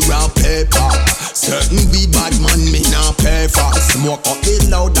in the wrap paper. Certain we bad man me not pay for. Smoke up the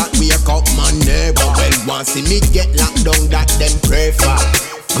loud that wake up my neighbor. Well, once see me get locked down that them pray for.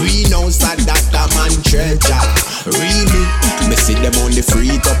 Greenhouse and that a man treasure. Really, me see them on the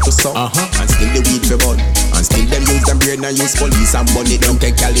free up to some. And still the weed for bun. And still them use them brain and use police and money. Don't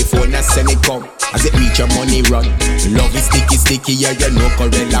take California send it come. As it reach your money run. Love is sticky, yeah, you know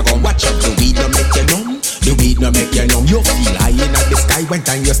Corella gun. Watch out, the weed don't make you numb. The weed don't make you numb. You feel high in the sky when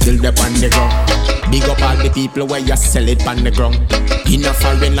time you still up on the ground. Big up all the people where you sell it on the ground. In a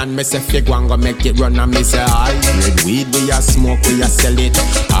foreign land, me say fig one go make it run. And me say high grade weed we a smoke, we a sell it.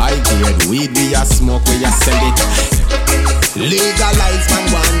 High grade weed we a smoke, we a sell it. Legalize man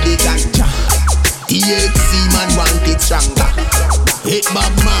want the ganja. THC man want it stronger. Hit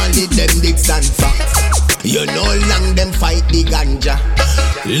Bob Marley, them big stand for. You know long them fight the ganja.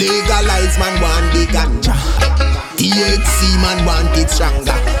 Legalize man want the ganja. THC man want it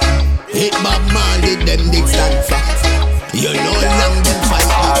stronger. Hit Bob Marley, them big stand for. You know long them fight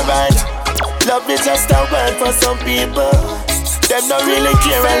the ganja. Alright, love is just a word for some people. Them not really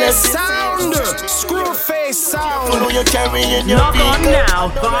care unless sound. Screwface sound. Who you carry in your Log on vehicle. now,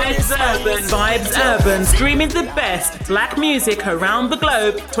 Vibes Urban, streaming the best black music around the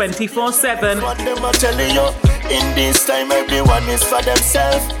globe 24/7. What them are telling you, in this time everyone is for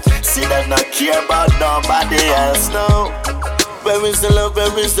themselves. See them not care about nobody else now. Where is the love,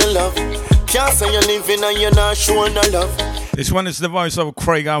 where is the love? Can't say you're living and you're not showing the love. This one is the voice of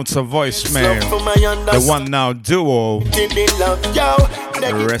Craig Outs of voicemail. The one now duo.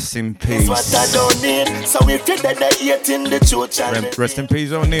 Rest in peace. What I don't need. So if you're dead, I eat in the church. Rest in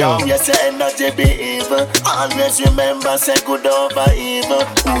peace, O'Neal. Yes, your energy be evil. Always remember, say good over evil.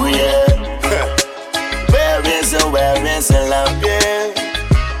 Ooh, yeah. Where is the love, yeah?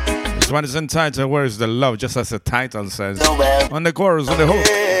 This one is entitled Where is the Love? Just as the title says. On the chorus, on the hook.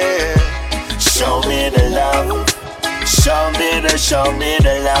 Yeah. Show me the love. Show me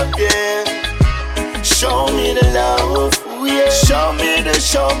the love, yeah. Show me the love, yeah.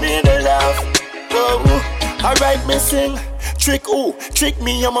 Show me the love. Oh, alright, me sing. Trick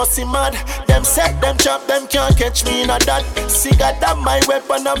me, you must see mad. Them set, them trap, them can't catch me in a that. See, God, that my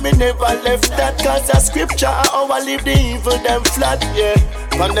weapon, and me never left that. Cause the scripture, how I leave the evil, them flat, yeah.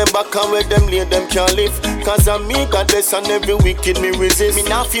 From them back and where them lay, them can't live. Cause of me, God bless, and every wicked me resist. Me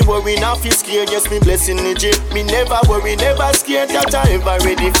not feel worry, not feel scared, yes, me blessing Egypt. Me never worry, never scared, that I ever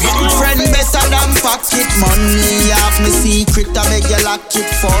ready for you. Friend better than pocket money. Have me secret, I beg you lock it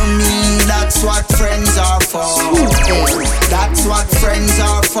for me. That's what friends are for. That's what friends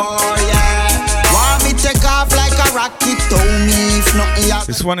are for, yeah. Want me take off like a rocket, told me if nothing.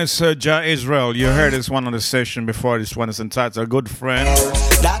 This one is Ja Israel. You heard this one on the session before. This one is entitled A Good Friend.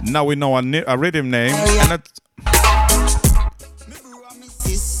 Now we know a rhythm name. And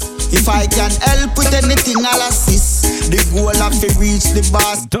If I can help with anything, I'll assist. The goal of to reach the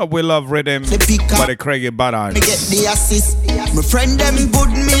boss. Dub We Love Rhythm by the Craigie Badard. Me get the assist. My friend them good,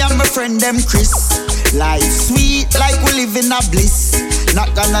 me and my friend them Chris. Life sweet like we live in a bliss.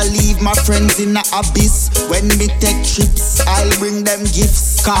 Not gonna leave my friends in a abyss. When me take trips, I'll bring them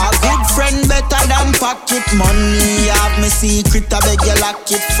gifts. Cause good friend better than pocket money. Have me secret, I beg you lock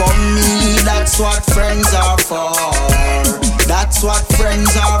it for me. That's what friends are for. That's what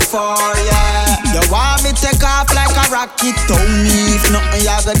friends are for, yeah. You want me take off like a rocket, tell me. If nothing,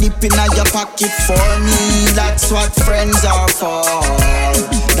 you go dip in your pocket for me. That's what friends are for.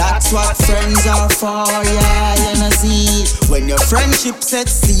 That's what friends are for, yeah. You know see, when your friendship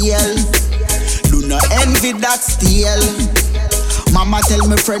sets sail, do not envy that steal. Mama tell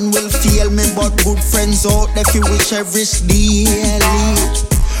me friend will fail me, but good friends out there fi wish every daily.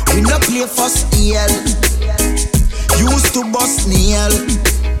 We no play for steal. Used to bust nail.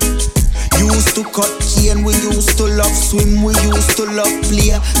 Used to cut cane. We used to love swim. We used to love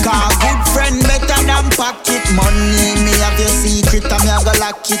play. Cause good friend better than pocket money. Me have your secret and me have go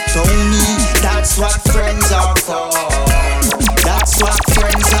lock it on me. That's what friends are for. That's what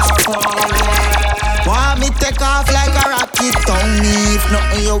friends are for. Want me take off like a rocket on me. If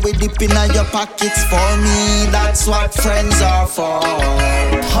nothing you will dip in your pockets for me. That's what friends are for.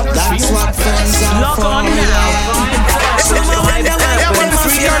 That's what friends are Log for. on now.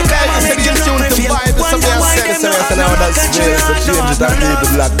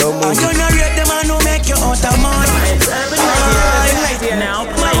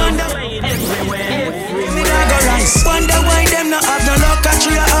 Wonder why them not have no luck at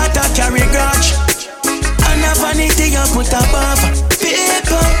your heart or carry grudge. And a vanity you put above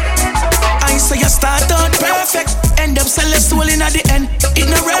people. I say you start out perfect, end up selling soul in at the end.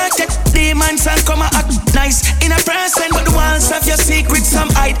 Ignorated, demons and come and act nice in a person, but the walls of your secrets some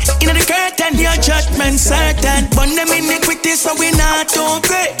hide. In the curtain, your judgment certain. But them iniquity, so we not too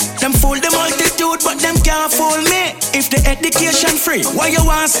great. Them fool the multitude, but them can't fool me. If the education free, why you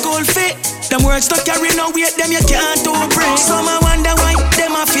want school fee? Them words don't carry no weight, them you can't do bring. Some I wonder why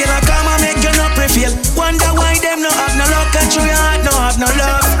them I feel like I'm make you not prevail. Wonder why them no have no luck and your heart no have no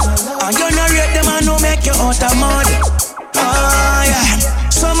love. And you no rate them and no make you out of mud. Oh yeah.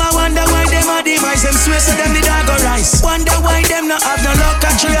 Some I wonder why them a demise, them swear so them the dog go rise. Wonder why them no have no luck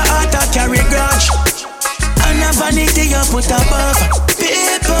and your heart or carry grudge. And a vanity you put above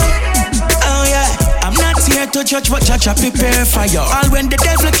people. Oh yeah. I'm not here to judge, but judge I prepare for you. All when the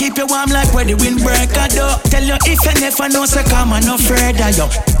devil keep you warm like when the wind break a door. Tell you if you never know, so come and no afraid of you.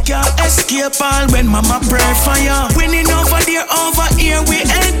 Can't escape all when mama pray for you. Winning over there, over here, we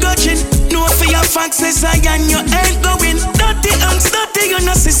ain't gudging. No for your foxes, I and you ain't going. Dirty and dirty, you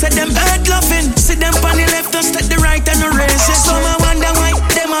know, sister, them hurt loving. See them on the left, and step the right and the race. So I wonder why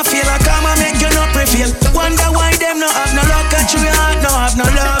them I feel like I'm make you no prevail. Wonder why them no have no luck at your heart, no have no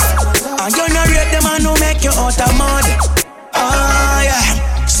love. And you no rate them and no make you out of mud. Oh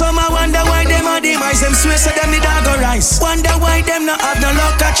yeah. Some I wonder why them a demise, them swear so them the dog go rise. Wonder why them no have no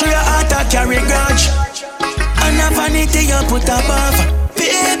luck at your heart or carry grudge. And a vanity you put above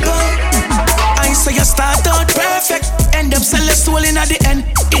people. I say you start out perfect, end up selling soul in at the end.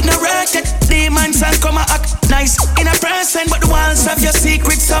 Ignorated, demons and come and act nice in a person, but the walls of your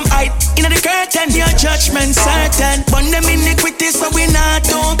secrets some hide. In the curtain, your judgment certain. But them iniquity, so we not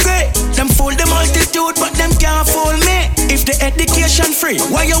too great. Them fool the multitude, but them can't fool me. If the education free,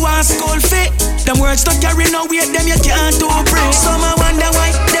 why you want school fee? Them words don't carry no weight, them you can't do bring. Some I wonder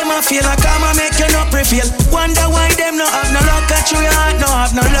why them I feel like I'm a make you no prevail. Wonder why them no have no luck at your heart, no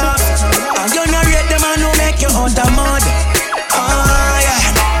have no love. And you no rate them and no make you out of mud. Oh yeah.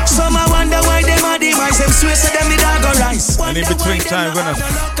 Some I wonder why them a demise, them swear so them the dog go rise. And in between time, we're gonna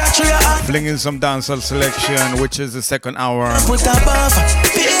fling in some dancehall selection, which is the second hour. Put above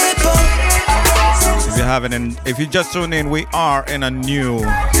people. If you just tune in, we are in a new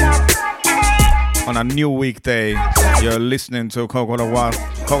weekday. You're listening to Coconut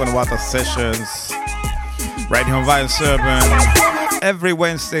Water Sessions right here on Vibes Urban every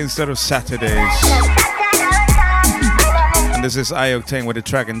Wednesday instead of Saturdays. And this is I-Octane with the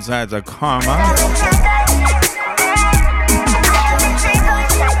track inside of Karma.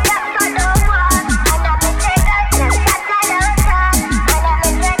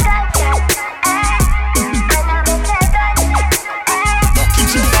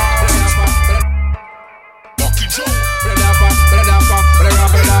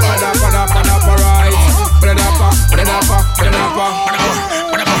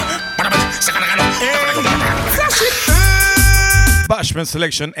 Freshman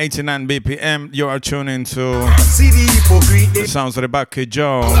Selection 89 BPM. You are tuning to the sounds of the Bucky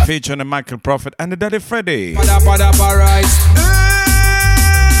Joe featuring the Michael Prophet and the Daddy Freddy.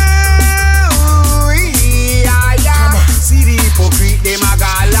 See the hypocrite, them a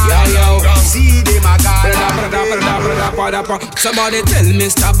gala. See them a gala. Somebody tell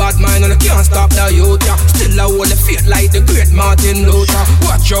Mr. Badman and I can't stop the youth. Still I hold the faith like the great Martin Luther.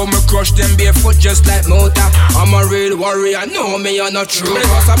 Watch how me crush them barefoot just like Mota. I'm a real warrior, know me I'm not true.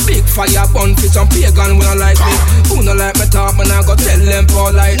 Because a big fire burn for some pagan when I like me. Who no like me talk, man I go tell them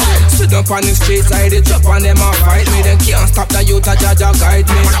polite. Sit up on the street side, they jump on them and fight me. They can't stop the youth, a Jaja guide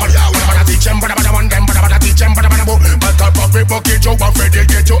me. But public bucket Joe, but Freddy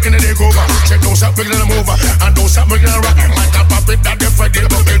get you in the over. Check those up, bringing them over, and those up, bringing them rock. Like a puppet that the Freddy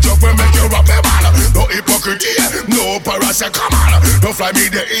bucket Joe will make you rock the ball. No hypocrisy, no parasite, come on. Don't fly me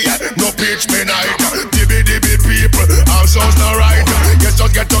the ear, no pitch me night. Dibby people, our sounds not right. Yes,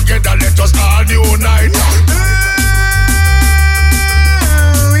 just get together, let us all unite.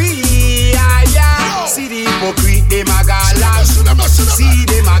 See the hypocrite, them a galang. See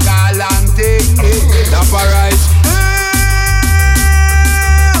them a galang thing. That's alright.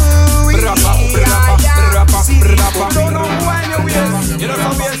 Don't know why you waste. You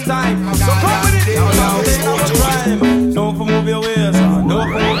don't waste time. So come with it. Don't move your waist. Don't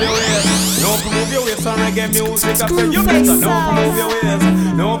move your waist. Don't move your waist on reggae music. I said you better. Don't move your waist.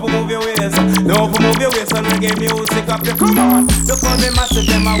 Don't move your waist. Don't move your waist on reggae music. I said come on. Look how they massive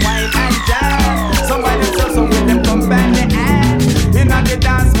them a wine and jazz. Somebody tell some with them come back the hand. Inna the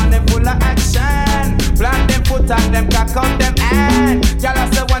dance man they full of action. Plant them foot and them cock out them hand. Y'all I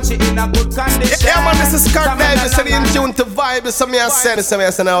say when she in a good condition. Yeah man, this is Kurt Baby, so in tune to vibe. So me I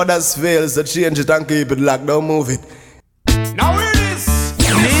say now that's fails. So change it and keep it locked, don't move it. Now it is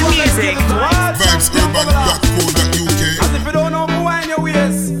new music. VibesUrban.co.uk. As if you don't know who in your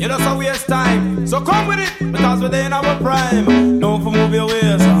waist, you just a waste time. So come with it, because we're in our prime. No for move your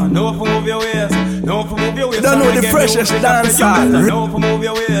waist, no for move your waist, no for move your waist. Don't know the freshest dance. No for move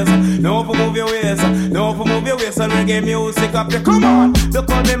your waist, no for move your waist, no for move your waist and reggae music up there. Come on, look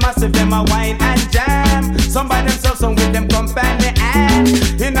how they massive, them a wine and jam. Some by themselves, some with them company and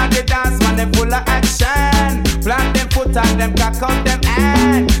inna the dance man, they full of action. Plant them foot and them cock out them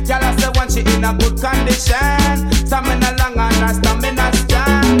hand. Y'all I say when she in a good condition. Stamina long and her stamina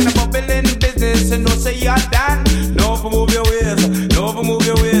strong. The bubbling business, you know say you're done. No for move your waist, no for move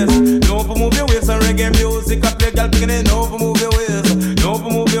your waist, no for move your waist and reggae music. I play girl beginning, no for move your waist, no for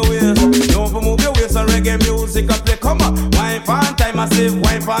move your waist, no for move your waist and reggae music. I play come on, wine fan time, I save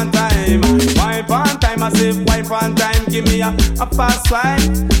wine fan time, wine fan time, I save wine fan time. Give me a fast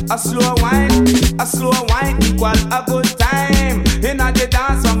wine, a slow wine equal a good time. Inna the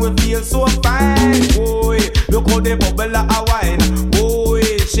dance and we feel so fine. Boy, look how they bubble a wine. Boy,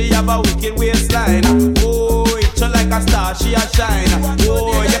 she have a wicked waistline. Boy, she like a star, she a shine.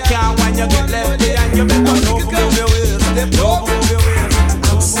 Boy, you can't when you get left behind. You better no move your waist, no move your waist.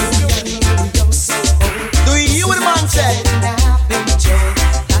 Do you hear what the man say?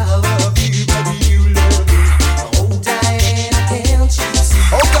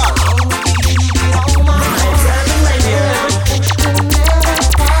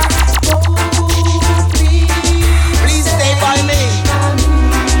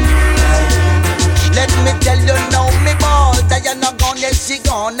 She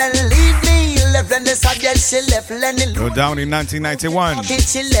gonna leave me. Left Lenny Sabiel, she left Lenny. Go down in 1991.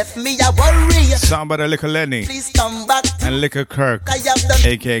 She left me, I worry. Somebody Liquor Lenny. Please come back. And Liquor Kirk,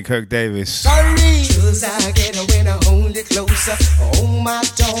 aka Kirk Davis. Sorry. Cause I get when I hold it closer. Oh my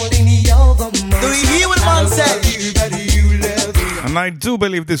darling, you're the most. Do you hear what the man said? And I do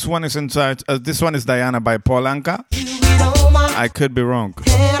believe this one is inside. This one is Diana by Paul Anka. I could be wrong.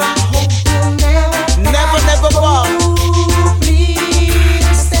 Never fall.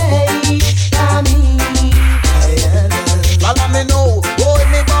 Follow me now, hold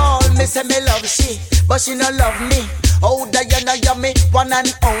me ball. Me say me love she, but she no love me. Oh Diana, you're me one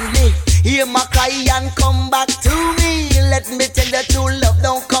and only. Hear my cry and come back to me. Let me tell you true love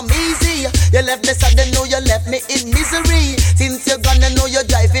don't come easy. You left me sad, know you left me in misery. Since you're gonna know you're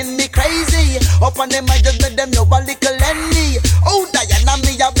driving me crazy. Up on them I just let them know a little envy. Oh Diana,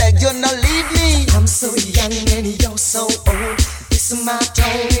 me I beg you no leave me. I'm so young and you're so old. This is my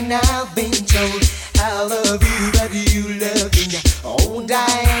tone and I've been told I love you, but you love me. Oh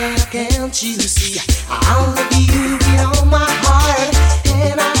Diana, can't you see? I love you with all my heart,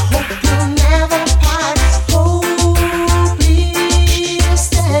 and I hope you'll never part. Oh, please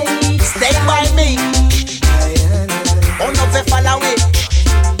stay. Stay by me. Oh no, fe fall away.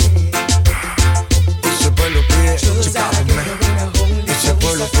 Cause I get when I hold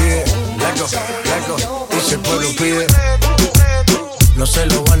se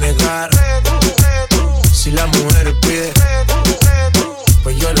lo voy a negar. Si la mujer pide,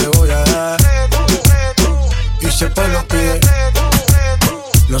 pues yo le voy a dar. Y si el pueblo pide,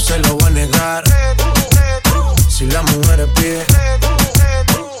 no se lo voy a negar. Si la mujer pide,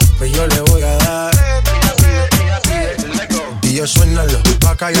 pues yo le voy a dar. Y yo suénalo,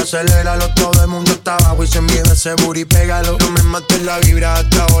 vaca y aceléralo. Todo el mundo está abajo y se mide ese booty, pégalo. No me mates la vibra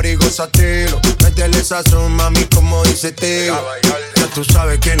hasta ahora y gózatelo. Métele sazón, mami, como dice Teo. Ya tú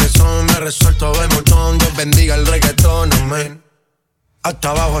sabes quiénes son, me resuelto de montón. Dios bendiga el reggaetón, amén. Hasta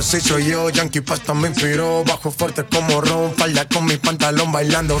abajo así soy yo, Yankee Pasta me inspiró. Bajo fuerte como Ron, falda con mi pantalón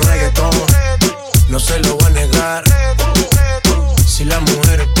bailando reggaetón. No se lo voy a negar. Si la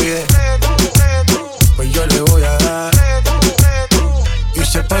mujer pide, pues yo le voy a dar. Y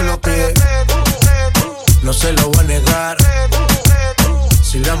si el pueblo pide, no se lo voy a negar.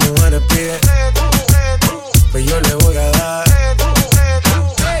 Si la mujer pide, pues yo le voy a dar.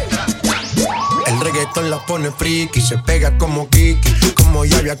 El reggaetón la pone friki, se pega como Kiki, como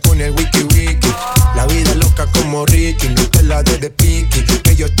Yavia con el wiki wiki. La vida loca como Ricky, no te la des de piqui,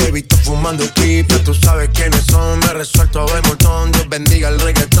 que yo te he visto fumando creep. Ya tú sabes quiénes son, me resuelto de montón. Dios bendiga el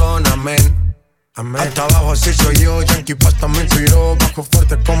reggaetón, amén. Amén. Hasta abajo así soy yo, Yankee Pasta me inspiró. Bajo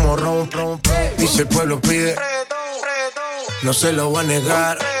fuerte como Ron, y si el pueblo pide, no se lo voy a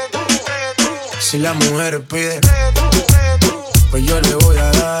negar. Si la mujer pide, pues yo le voy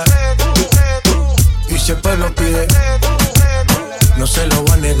a dar. Y si el pueblo pide, no se lo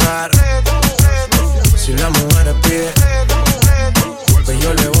voy a negar. Si la mujer pide, pues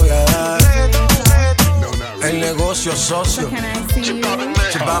yo le voy a dar. El negocio socio.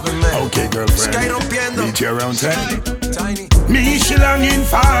 Okay, girlfriend. Meet you around Tiny. Me, she longing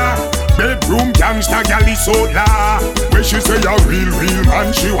for bedroom gangsta gal is so la. When she say a real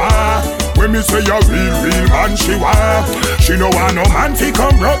man she want. When me say a real man she want. She no want no man fi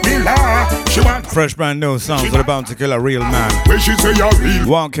come broke the law. She want fresh brand new sounds are about to kill a real man. When she say a real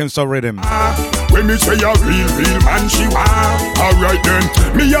one can stop rhythm. When me say a real man she want. Alright then,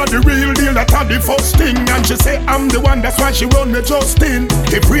 me a the real deal, that a the first thing. And she say I'm the one, that's why she run me Justin.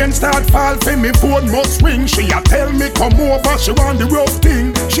 If rain start fall, for me phone must ring. She a tell me come over, she want the rough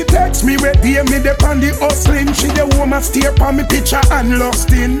thing. She text me where pay me the pan the hustling. She the woman stare on me picture and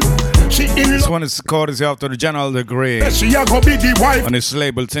lost in. She in this one is courtesy after the General Degree. She a go be the wife on his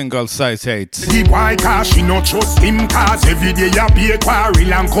label single Size 8. The why cause she no trust him, cause every day a be a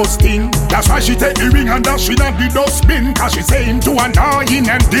quarrel and costing. That's why she take the ring and dash it at the dustbin, cause she say him too annoying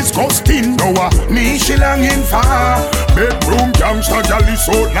and disgusting. No me she longing for bedroom gangsta gal is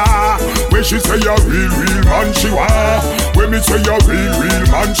so la. When she say a real man she want. When me say a real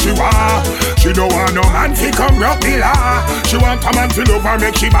man she want. She don't want no man fi come rock the law. She want a man fi love her,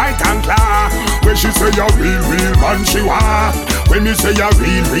 make she bite and claw. When she say a real man she want. When me say a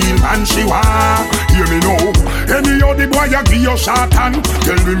real man she want. Hear me now. Any other boy a give you shot and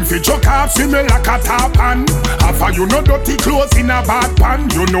tell him fi chuck off see me like a top pan. After you no dirty clothes in a bad pan.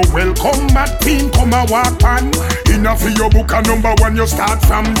 You know welcome mad team come a walk pan. Enough for your book a number one you start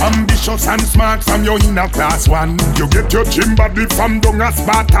from. Ambitious and smart from your inner class one. You get your gym body from down a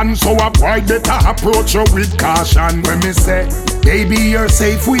Spartan. So a boy better approach you with caution. When me say, baby you're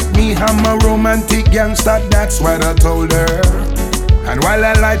safe with me, I'm a romantic gangster, that's what I told her. And while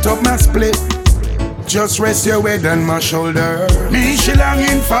I light up my split, just rest your head on my shoulder. Me she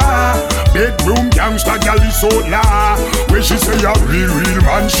longing for bedroom gangsta gal is so la. When she say a real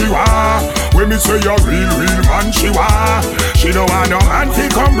man she want. When me say a real man she want. She don't want no man fi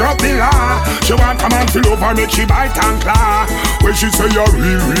come rock the law. She want a man fi love her, make she bite and claw. When she say a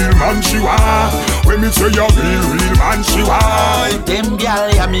real man she want. When me say a real man she want. Them gal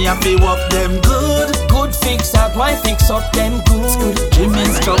yeah me have to work them good. Good fix up, why fix up them good. Gym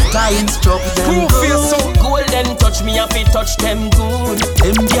instructor instruct them good. Golden touch me have to touch them good.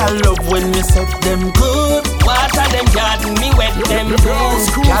 Them gal love when me set them good. Water them garden me wet them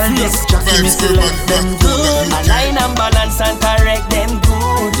good. Gal this just me to let them good. Align and balance and correct them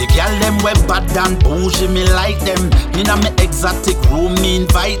good. The gal them web bad and bougie me like them. In a me exotic room me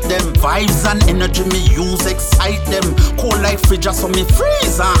invite them. Vibes and energy me use excite them. Cold like fridge just for me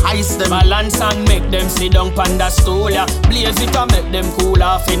freeze and ice them. Balance and make them sit down on the stool. Blaze it and make them cool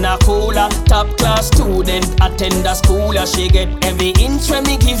off in a cooler. Top class student attend the school. She get every inch when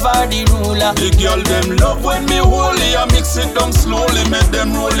me give her the ruler. The girl them love when me holy. I mix it down slowly, make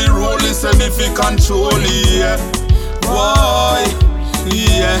them rolly. Say me fi control it. Why?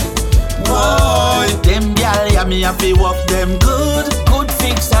 Yeah. Why? Them gal yeah me have to work them good. Good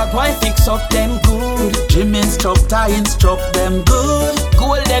fix up, why fix up them good. good. Gym instructor instruct them good.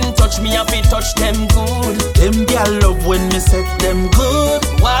 Golden touch me up, it touch them good. Them girl love when me set them good.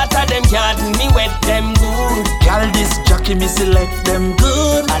 Water them garden, me wet them good. Girl this jockey me select them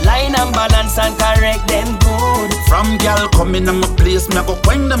good. Align and balance and correct them good. From girl coming in my place, me I go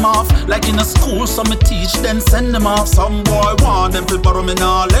wind them off. Like in a school, so me teach then send them off. Some boy want them to borrow me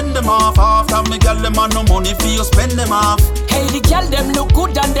now, lend them off. After me girl them have no money for you spend them off. Hey the girl them look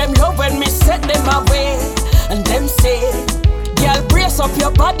good and them love when me set them away. And them say, girl brace up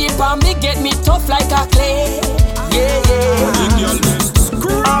your body for me get me tough like a clay. Yeah, yeah.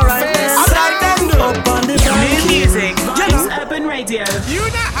 Alright, up on the new music, Vibes Urban Radio. You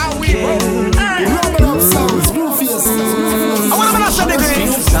know how we roll. Sounds goofiest. I wanna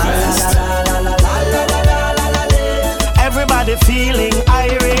everybody feeling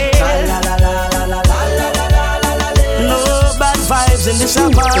irate. No bad vibes in this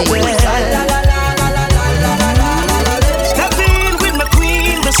apartment. Step in with my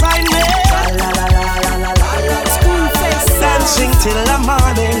queen beside me. Dancing till the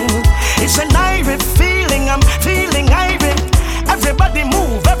morning. It's an irate feeling, I'm feeling irate. Everybody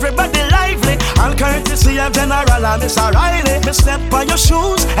move, everybody lively. All courtesy of General and Miss O'Reilly. Me step on your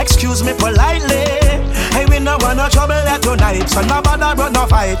shoes, excuse me politely. Hey, we no want no trouble here tonight, so no bother but no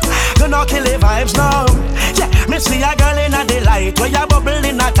fight. Do not kill the vibes now. Yeah, me see a girl in a delight, where you bubble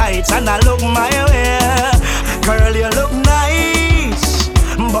in a tights, and I look my way. Girl, you look nice,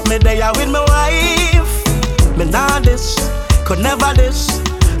 but me there with my wife. Me not this, could never this.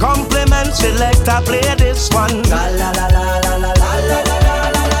 Compliment selector, play this one. La la la la la la la la la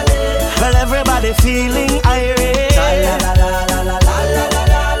la la. Well, everybody feeling irate. La la la la la la la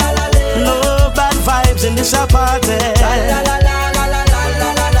la la la. No bad vibes in this apartment. La la la la la la la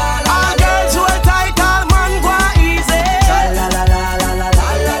la la. All girls who are tight, all man go easy. La la la la la la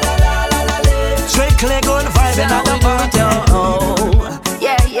la la la la. Strictly good vibe in the party. Oh,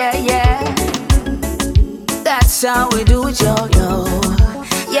 yeah, yeah, yeah. That's how we do it, yo, yo.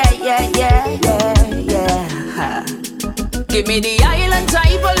 Yeah, yeah, yeah, yeah, yeah. Give me the island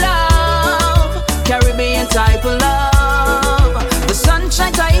type of love, Caribbean type of love, the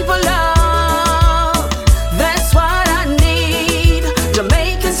sunshine type of love. That's what I need.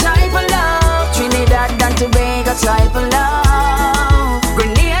 Jamaican type of love, Trinidad and Tobago type of love,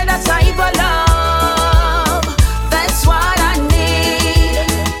 Grenada type of love. That's what I need.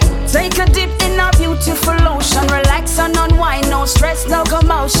 Take a dip in our beautiful ocean, relax and unwind, no stress, no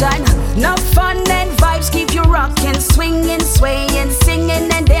commotion. No fun and vibes keep you rocking, swinging, swaying, singing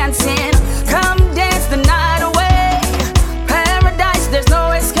and dancing. Come dance the night away. Paradise, there's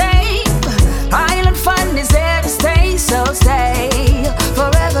no escape. Island fun is there to stay, so stay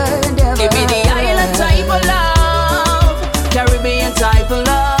forever and ever. Give me the island type of love, Caribbean type of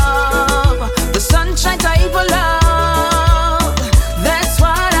love, the sunshine type of love. That's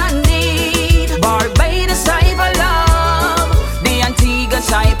what I need. Barbados type of love, the Antigua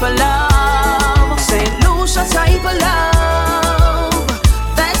type of love, St. Lucia type of love.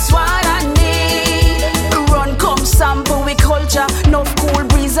 That's what I need. Run, come sample with culture, enough cool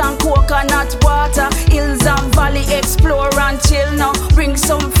breeze and coconut water. Hills and valley, explore and chill now. Bring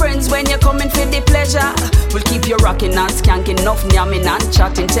some friends when you're coming for the pleasure. We'll keep you rocking and skanking, enough yamming and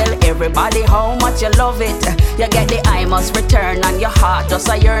chatting. Tell everybody how much you love it. You get the I must return and your heart just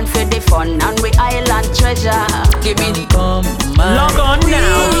a yearn for the fun and we island treasure. Give me the Log on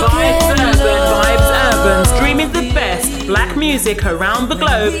now, Vibes Urban, streaming the best black music around the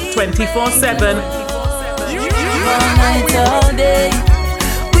globe 24/7. Night all day,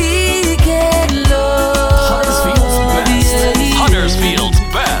 we can love. Huddersfield's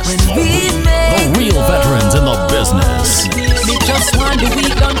best. The real veterans in the business. Me just want the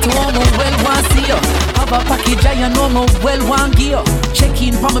week done to all my well want see you. Have a package I know my well want gear. Check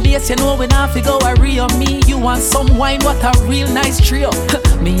in from my base, you know when I fi go a real me. You want some wine, what a real nice trio.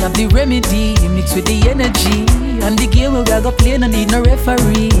 Me have the remedy, mixed with the energy. And the game where I go play, no need no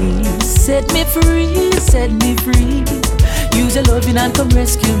referee. Set me free, set me free. Use your loving and come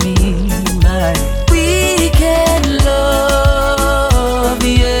rescue me, my weekend love,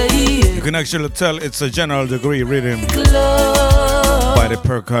 yeah, yeah. You can actually tell it's a general degree rhythm by the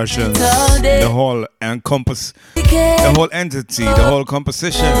percussions, the whole the whole entity, the whole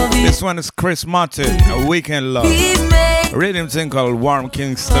composition. This one is Chris Martin, A Weekend Love. Rhythm thing called Warm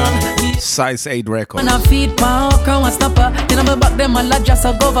Kingston, size 8 record. When I feed power, crown and snapper. You know me back them a lot just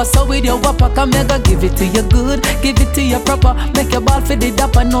a go over. So with your whopper, come mega give it to you good, give it to you proper. Make your ball for the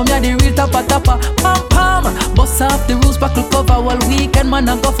dapper, know me a the real topper. Pam pam, bust off the rules, buckle cover. While weekend man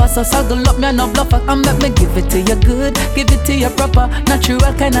a go for, so saddle up me a no bluffer. And make me give it to you good, give it to you proper.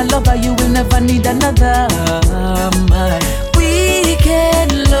 Natural kind of lover, you will never need another. My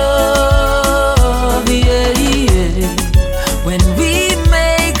weekend love, yeah, yeah. When we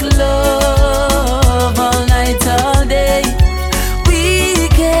make love all night, all day.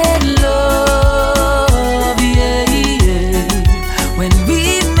 Weekend love, yeah, yeah. When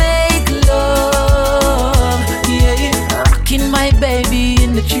we make love, yeah, yeah. Rocking my baby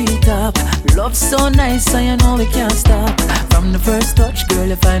in the treetop. Love so nice, so you know we can't stop. From the first touch, girl,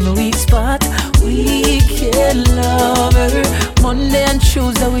 you find a weak spot. We can love her. Monday and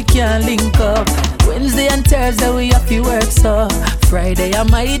Tuesday we can't link up. Wednesday and Thursday we have to work so. Friday and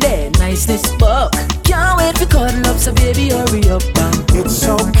my day, niceness buck. Can't wait to cuddle up, so baby hurry up and it's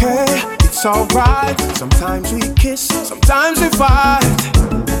okay, it's alright. Sometimes we kiss, sometimes we fight.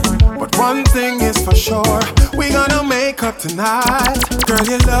 But one thing is for sure, we gonna make up tonight. Girl,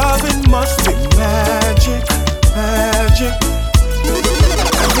 your loving must be magic, magic.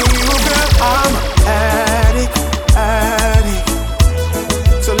 And for you, girl, I'm addict, addict.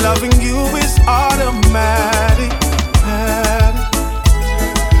 So loving you is automatic, addict.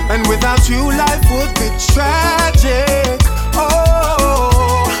 And without you, life would be tragic.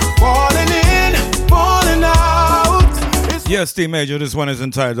 Oh, falling in, falling out. Yes, D Major, this one is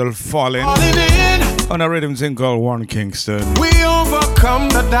entitled Falling. On a rhythm thing called Warren Kingston. We overcome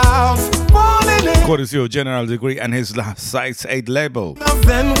the doubts. Falling in. Courtesy of General Degree and his size 8 label.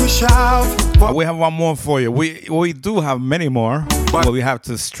 Then we shout. We have one more for you. We do have many more, but we have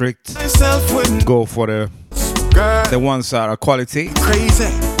to go for the ones that are quality.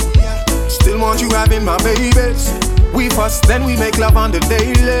 Crazy. Still want you having my babies. We fuss, then we make love on the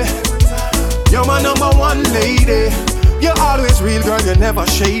daily. You're my number one lady. You're always real, girl, you're never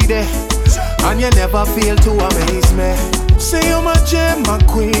shady. And you never fail to amaze me. Say you're my gem, my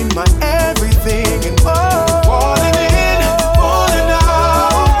queen, my everything and more. Falling in, falling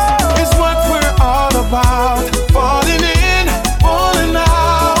out is what we're all about. Falling in, falling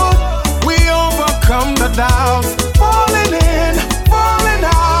out, we overcome the doubts. Falling in, falling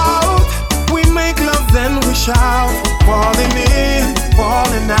out, we make love then we shout. Falling in,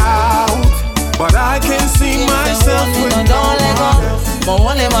 falling out, but I can see myself with no one. My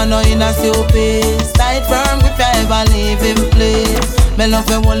only man know in a stupid. Tight firm if I ever leave him place. Me love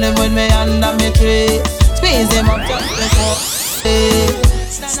you only when me under me tree. Squeeze him up just before.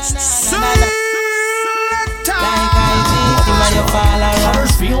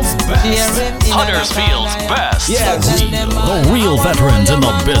 Huddersfield's best. Huddersfield's best. Yeah, the real veterans in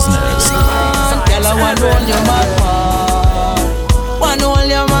the business. Girl, I want all your man want. Want all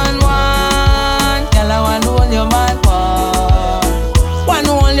your man want. Girl, I want all your man want. Want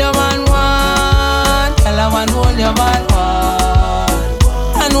all your man want. Girl, I want all your man want.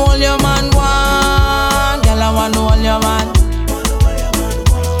 Want all your man want. Girl, I want all your man.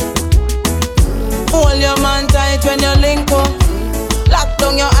 Hold your man tight when you link up. Lock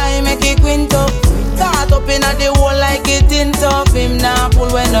down your eye, make it quint up. Caught up in the hole like it in top. Him now pull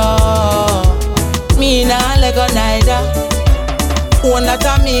when up. Me nah let go neither. One that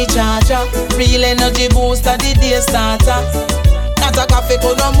a me charger. Real energy booster, the day starter. Not a coffee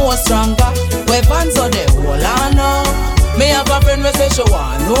could no more stronger. Weapons on the whole I know. Me have a friend who say she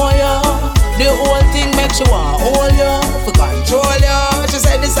want know ya. The whole thing make she want hold you. For control you. She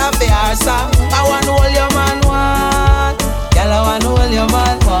said this a fair song. I want all your man want. Girl, I want all your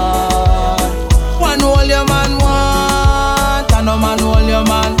man want. Want all your man want. And no man all your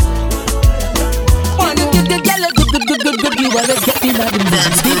man. Want you get the girl good. You always get in the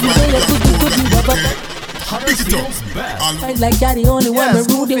dance. Give me the good. You have a I like you're the only one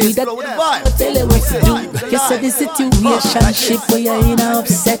who rude with that. But tell you what to do. You said the situationship where you're in a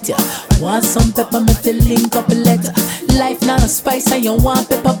upset ya. Want some pepper, me to link up a letter. Life not a spice and you want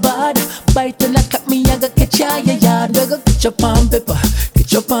pepper bad. Bite when I cut me, I go catch ya your yard. We go get your palm pepper,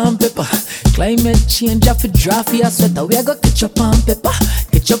 get your palm pepper. Climate change, I feel draft your sweater. We go get your palm pepper,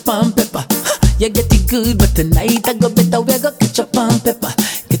 get your palm pepper. You get it good, but tonight I go better. We go get your palm pepper,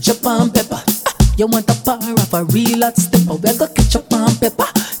 get your palm pepper. You want a power of a real hot stepper. We go get your palm pepper,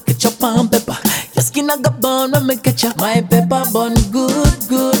 get your palm pepper. Your skin I got burn when me get ya. My pepper bun good.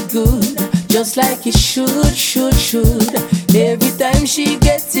 Just like it should. Every time she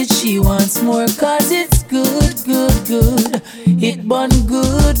gets it, she wants more, cause it's good, good, good. It bun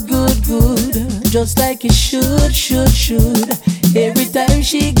good, good, good. Just like it should, should, should. Every time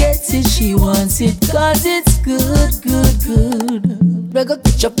she gets it, she wants it, cause it's good, good, good. We go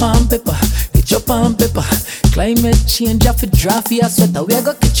ketchup and pepper, ketchup and pepper. Climate change, have to draft your sweater. We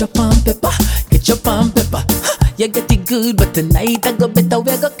go ketchup and pepper, ketchup and pepper. You get it good, but tonight I go better.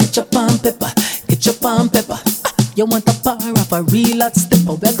 We go ketchup and pepper, ketchup and pepper. You want a power of a real hot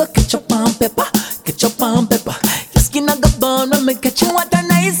stepper. We go ketchup and pepper, ketchup and pepper. Your skin a go burn when me catch you. What a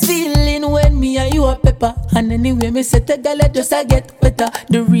nice feeling when me and you a pepper. And anyway me say the girl just a get wetter.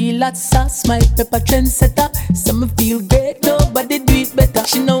 The real hot sauce, my pepper trendsetter. So me feel great, nobody do it better.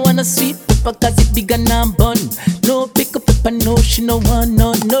 She no want a sweet pepper cause it big and I'm bun. No pickle pepper, no, she no want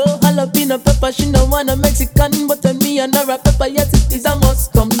no. No jalapeno pepper, she no want a Mexican. But on me and her a pepper, yes it is a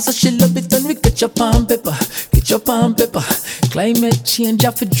must come. So she love it when we ketchup and pepper, ketchup and pepper. Climate change,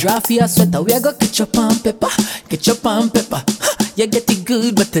 have to draft your sweater. We go ketchup and pepper, ketchup and pepper. You get it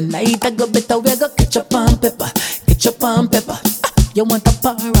good, but tonight I go better. We go ketchup and pepper, ketchup and pepper. You want a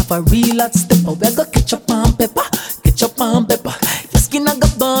power of a real hot stepper. We go ketchup and pepper, ketchup and pepper. Your skin a go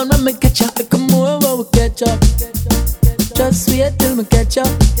burn when me catch up. Like a more when we catch up. Just wait till me catch up.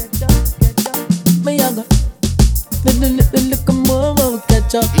 Me a go look more when we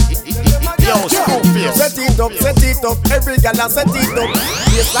catch up. Yo, Scoopface. Set it up, every gal a set it up.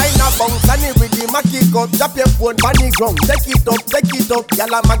 Baseline a bounce and the rhythm a kick up. Drop your phone on the ground, take it up.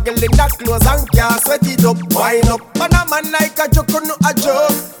 Gal a muggle in the clothes and can't sweat it up. Wind up, man a man like a joke, no a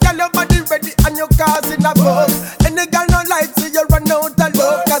joke. Gal your body ready and your cars in a bus. Any gal no like so you run out of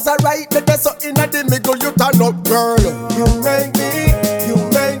love. Cause I ride the dress so in the middle you turn up, girl. You make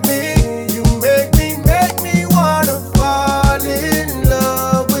me wanna fall in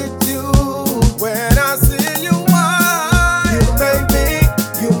love with you. When I see you wine,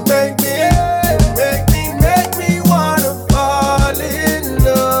 you make me wanna fall in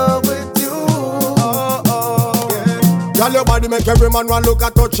love with you. Yeah. Girl, your body make every man want look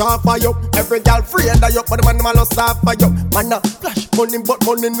at touch off for you. Every girl free and you, but the man must stop for you. Man a flash money, but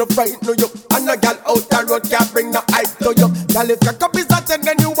money no frighten you. And a girl out the road can't bring no hype to you. Girl, if your cup is a 10,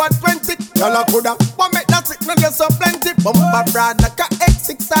 then you want 20. Girl, I coulda want make that sick, no get so plenty. Bumper brand like a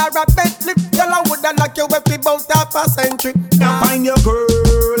X6 or a Bentley. Girl, I woulda lock you up about half a century. Now find your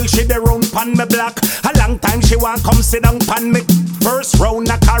girl, she the round pan me black. A long time she want come sit down pan me. First round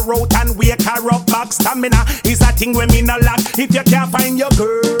knock her out and wake her up back. Stamina is a thing when me no lack. If you can't find your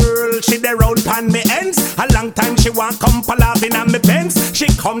girl, she the round pan me ends. A long time she want come palaver on me pens. She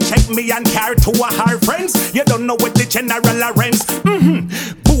come check me and care to her friends. You don't know what the general arrange.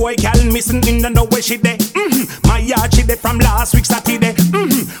 Boy, girl missing in the know where she dey. My yard she dey from last week Saturday.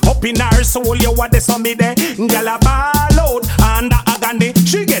 Up in her soul you what they saw me there. Girl a ball out under agony.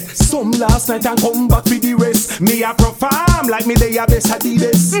 She get some last night and come back with the rest. Me a perform like me they a best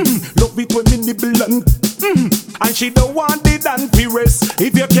Adidas. Love it when me nibble and she don't want it and be rest.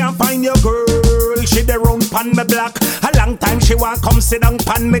 If you can't find your girl, she the round pan me black. A long time she want come sit down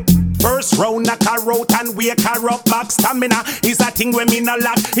pan me. First round knock her out and wake her up back. Stamina is a thing when me no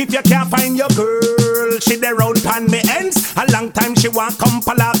lack. If you can't find your girl, she the round pan me ends. A long time she want come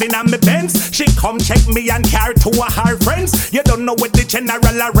palavin on me bends. She come check me and care to her friends. You don't know what the general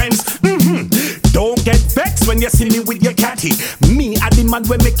arrange. Don't get vexed when you see me with your catty. Me a the man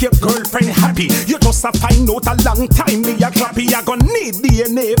will make your girlfriend happy. You just a find out a long time me a clappy. You gon' need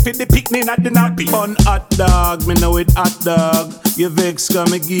DNA for the picnic at the nappy. On hot dog, me know it hot dog. You vex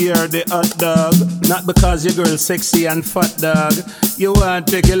come gear the hot dog. Not because your girl sexy and fat dog. You want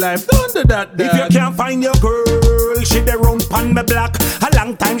take your life, don't do that dog. If you can't find your girl, she the round pan me black. A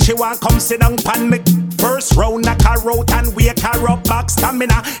long time she want come sit down pan me. First round knock her out and wake her up back.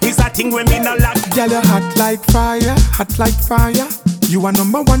 Stamina is a thing when me no lack. Girl, you hot like fire, hot like fire. You are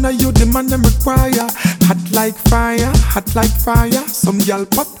number one, and you the man them require. Hot like fire, hot like fire. Some y'all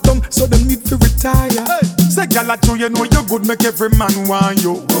pop down, so them need to retire. Hey. Say, girl, I tell you know you good, make every man want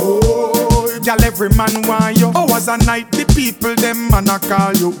you. Oh, girl, every man want you. Hours a night, the people them man a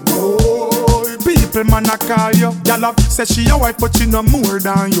call you. Oh, people man a call you. Girl, say she your wife, but she no more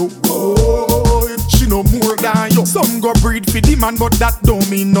than you. Oh, she no more than you. Some go breed for the man, but that don't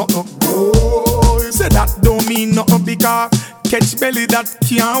mean nothing. Oh, say that don't mean nothing because catch belly that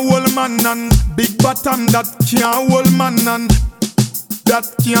can't hold man and big bottom that can't hold man and that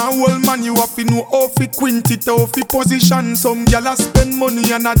can't hold man. You have to know how to quint it, how to position. Some gyal spend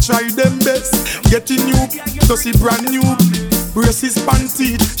money and I try them best. Getting new, so she brand new. Braces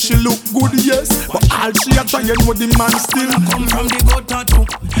panty, she look good, yes. But all she a try, you know the man still come from the gutter too.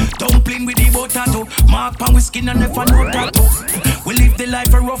 Dumpling with the toe tattoo. Mark pan with skin and never know tattoo. We live the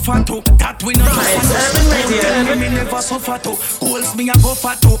life a rough tattoo. That we know Urban Radio. Me never suffer too. Goals me a go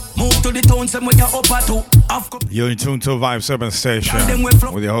for too. Move to the town, some way you up at too. You're in tune to Vibes Urban Station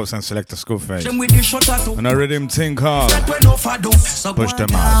with your host and selector Schoolface. And a rhythm thing called Push Them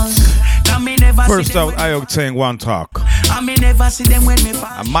Out. First out, I obtain One Talk.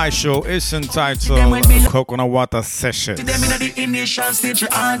 And my show is entitled Coconut Water Sessions.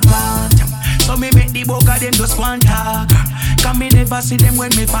 So me make the boga them just want talk. Cause me never see them when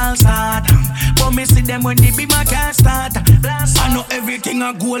me fall start. But me see them when the be my can't start. I know everything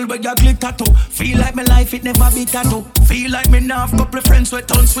a goal where you glitter to. Feel like my life it never be tattoo. Feel like me now have couple friends with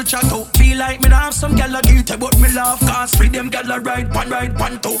tons switch out to. Feel like me now have some gal a guilty but me laugh. Cause free them gal a ride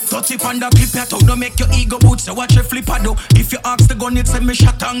pan too. Touch it on the clip ya too. Don't make your ego boots so watch your flipper do. If you ask the gun it say me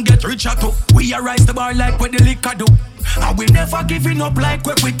shot and get rich at too. We a rise the bar like where the liquor do. And we never giving up like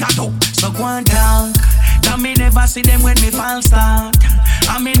we quit tattoo. So go and talk. Cause me never see them when me fall start.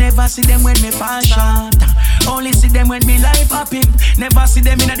 And me never see them when me fall short. Only see them when me life happy. Never see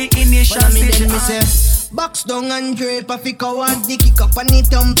them in the initial stage. Box down and drape a fi coward. The kick up and it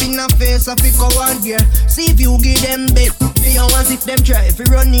thump in a face a fi coward, yeah. See if you give them bait. You want if them try if you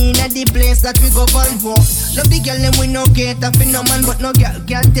run in at the place that we go fun for. Love the girl them we no cater fi no man. But no girl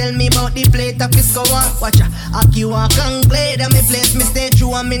can tell me about the plate of his cover. Watch ya, aki walk and glade. And me place me stay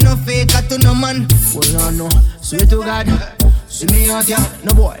true and me no fake to no man. Well no, swear to God. See me out ya,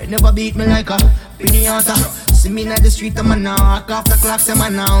 no boy never beat me like a pinata. See me in the street, I'm a knock off the clocks, I'm a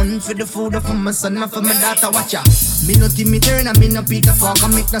noun. For the food for my son, and for my daughter, watch ya. Me no team me turn, and me no Peter Falk. I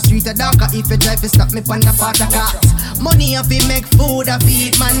make the street a darker. If you try to stop me, pan the part of cars. Money I fi make food, I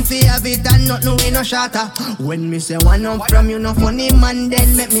feed man fi have it, and not no we no shatter. When me say one up from you, no funny man,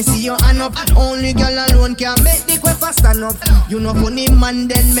 then make me see your hand up. Only girl alone can make the queff stand up. You no funny man,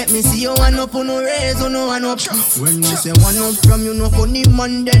 then make me see your hand up. You no raise, you no hand up. When me say one up from you, no funny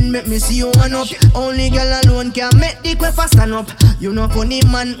man, then make me see your hand up. Only girl alone can make the queff stand up. You no funny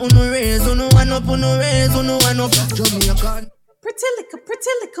man, you no raise, you no hand up, you no raise, you no hand up. Jamaican. Pretty liquor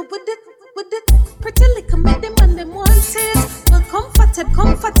with it, pretty liquor make them and them want it. Well,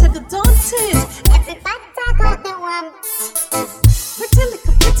 comfortable, don't it. Everybody talk out the one. Pretty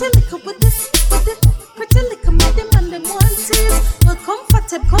liquor with it, pretty liquor make them and them want it. Well,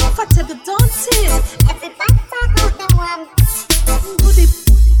 comfortable, don't it. Everybody talk out the one. Goody,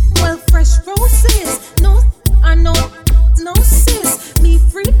 well, fresh roses. No, I know, no sis. Me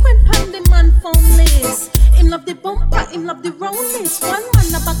frequent pan the man phone list. Him love the bumper, him love the roundness. One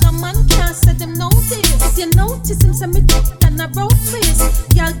man a bag a man can't say them know this. If you notice him say me and I wrote this.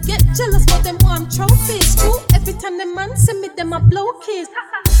 Y'all get jealous for them warm trophies. True, every time the man say me them a blow kiss.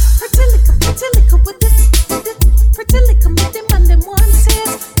 Pretty liquor with it. Pretty liquor make them and them want it.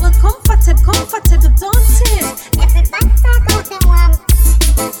 Well, comfortable, don't it. Everybody talk out them one.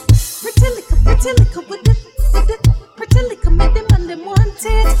 Pretty liquor with it. Pretty liquor make them and them want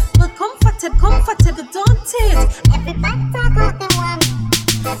it. Well, comfortable, don't it. Everybody talk out them one.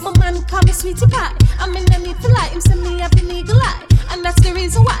 My man call me sweetie pie. I'm in the need to lie. Him send me have an eagle eye. And that's the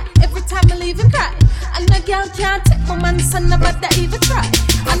reason why every time I leave him cry. And a girl can't take my man's son about that even try.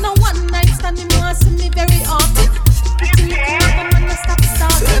 I know one night standing more see me very often. Pretty little man, no stop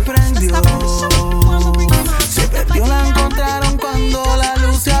starting. Se prendió, se perdió, la encontraron cuando la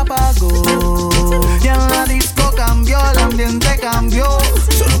luz se apagó. Y en la disco cambió, el ambiente cambió.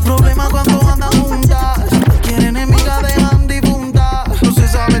 Solo problema cuando andan juntas. Cualquier enemiga dejan difunta. No se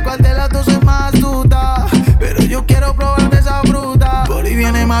sabe cuál de las dos es más astuta. Pero yo quiero probar de esa fruta. Por ahí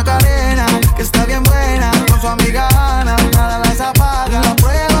viene Macarena, que está bien buena. Con su amiga Ana, nada las apaga. ¿La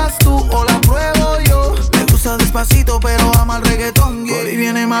pruebas tú o la pruebo yo? Me gusta despacito pero ama el reggaetón, yeah. Por ahí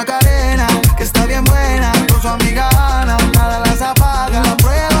viene Macarena, que está bien buena. Con su amiga Ana, nada las apaga. ¿La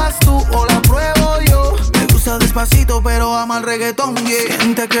pruebas tú o la pruebo yo? Me gusta despacito pero ama el reggaetón, yeah.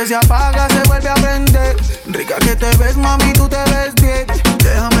 Siente que se apaga, se vuelve a prender. Rica que te ves, mami, tú te ves bien.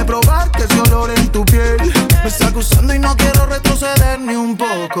 Déjame probarte ese olor en tu piel. Me está acusando y no quiero retroceder ni un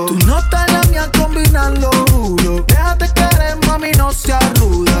poco. Tú no estás en la mía, combinando duro. Déjate querer, mami, no seas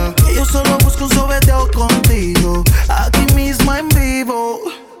ruda. Que yo solo busco un sobeteo contigo. Aquí mismo en vivo.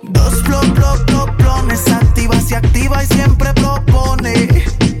 Dos plones. Activa, se activa y siempre propone.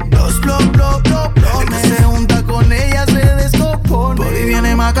 Dos plones. Se junta con ella, se descompone. Por ahí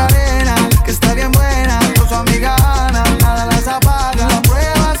viene Macarena, que está bien buena. Con su amiga Ana, nada las apaga. ¿La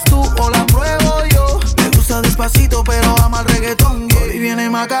pruebas tú o la pruebo yo? Me gusta despacito pero ama el reggaetón, yeah. Por ahí viene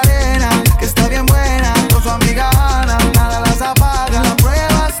Macarena, que está bien buena. Con su amiga Ana, nada las apaga. ¿La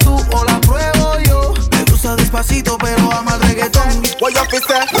pruebas tú o la pruebo yo? Me gusta despacito pero ama el reggaetón. What you fi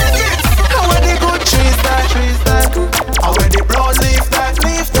say?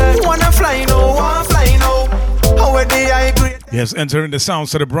 Yes, entering the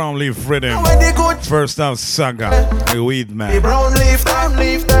sounds of the brown leaf rhythm. First out, Saga, the weed man. The brown leaf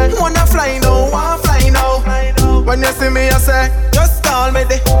that. Wanna fly now. When you see me, I say, just call me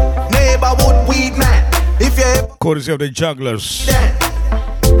the neighborhood weed man. If you courtesy of the jugglers.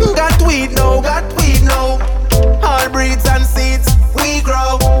 Got weed now. All breeds and seeds we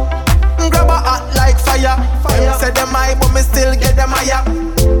grow. Grab a hot like fire. Say them high, but me still get them higher.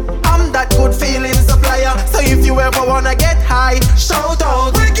 I'm that good feeling supplier. So if you ever wanna get high, shout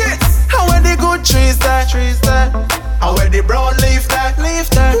out. How are the good trees there? How are the brown leaf there?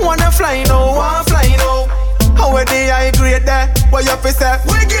 Wanna fly now. How are the high grade there? What you fi say?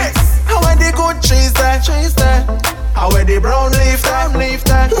 How are the good trees there? How are the brown leaf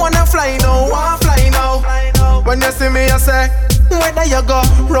there? Wanna fly now. When you see me, I say, whether you go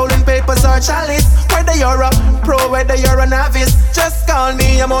rolling papers or chalice, whether you're a pro, whether you're a novice, just call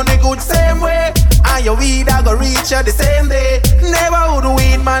me, I'm on the good same way. And your weed, I go reach you the same day. Neighborhood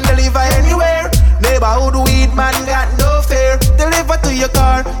weed man deliver anywhere. Neighborhood weed man got no fear. Deliver to your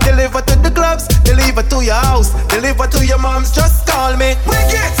car, deliver to the clubs, deliver to your house, deliver to your moms, just call me.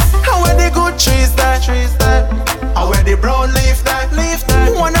 How are the good trees there? How are the brown leaf there?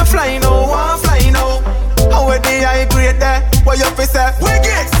 Wanna fly now. How are the high grade there? What you fi say?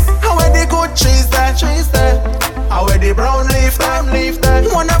 How are the good trees there? How are the brown leaf there?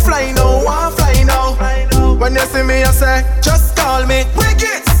 Wanna fly now. When you see me, I say, just call me.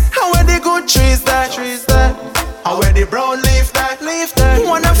 How are the good trees there? How are the brown leaf there?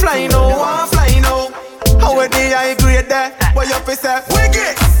 Wanna fly now. How are the high grade there? What you fi say?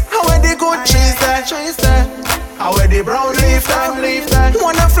 How are the good trees there? How are the brown leaf there?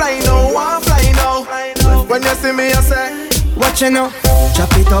 Wanna fly now. When you see me, I say, watch you now.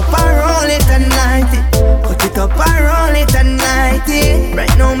 Chop it up and roll it and light it. Cut it up and roll it and light it.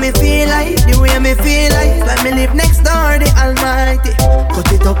 Right now me feel like, the way me feel like me live next door the Almighty.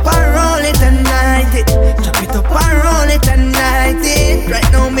 Cut it up and roll it and light it. Chop it up and roll it and light it.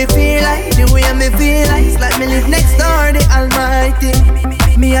 Right now me feel like, the way me feel like me live next door the Almighty.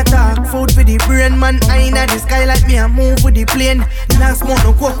 Me a talk food for the brain, man. I in the sky like me a move with the plane. Now smoke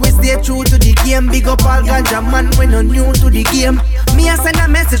no coke, we stay true to the game. Big up all ganja man, we no new to the game. Me a send a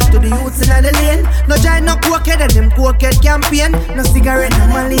message to the youths in the lane. No join no cokehead and them cokehead campaign. No cigarette, no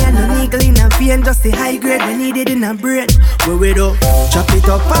Molly and no needle in a vein. Just the high grade we need it in a brain. Where we do? Chop it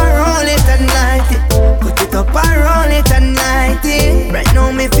up and roll it and light it. Cut it up and roll it and light it. Right now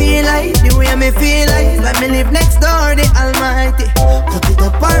me feel like, the way me feel like me live next door the Almighty. Cut it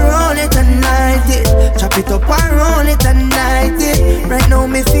up and roll it and light it. Chop it up and roll it and light it. Right now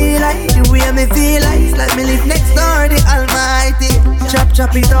me feel like, the way me feel like me live next door the Almighty.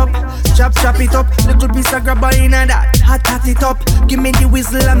 Chop it up, chop it up. Little piece of grabber in a that. Hot it up. Give me the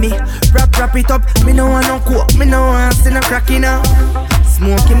whistle and me wrap it up. Me no want no coke, me no want see no cracking up.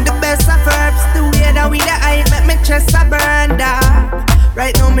 Smoking the best of herbs. The way that we the eye make me chest a burn down.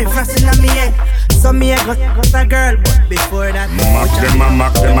 Right now me frosting on me head. So me I got a girl, but before that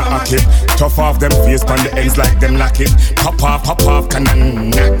Mac them a hack it. Tough off them face on the ends like them lock it. Pop off, can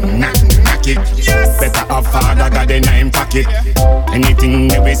knock it. Yes. Better have father got the name pocket. Anything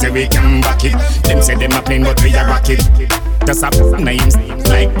that we say we can back it. Them say them a plain but we a rock it. Just a names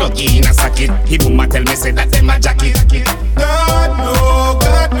like Ducky in a socket. He boom a tell me say that them a jacket. God no.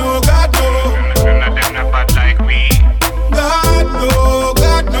 None of them not bad like we. God no.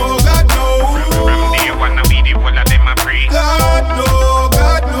 From day one we the whole of them a free. God no.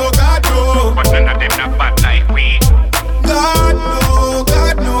 But none of them not bad like we. God no.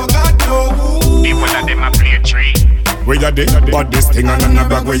 The whole of them a play tree. We a dig, but this thing on a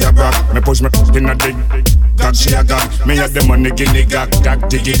brag, we a brag. Me push me in a dig. God she a gag, me a the money guinea gag,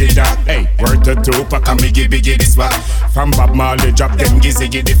 diggy that. Hey, word to two pack and me give this swag. From Bob Marley drop them gizzy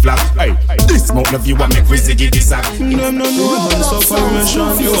the flap. Hey, this smoke love you a make we ziggy this sack. No, hands up for me,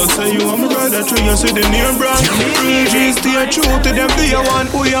 Sean. You say you want me brother, true, you see the name brand. G stay true to them day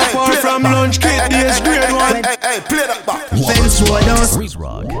one. We are far from lunch, kid, days grade one. Hey, play that back. Fence Roadhouse,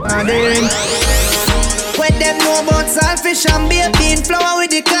 when them know about selfish and baby flower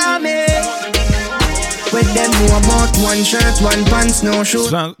with the comment. When them know about one shirt, one pants, no shoes.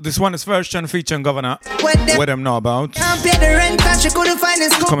 So this one is first gen featuring Governor. What them know about. Can't pay the rent that she couldn't find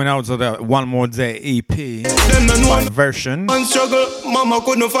his coming out of the One More Day EP. One version. One struggle, mama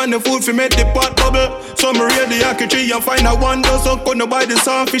couldn't find the food for make the pot bubble. So me read the Yaki tree and find a one dozen. Couldn't buy the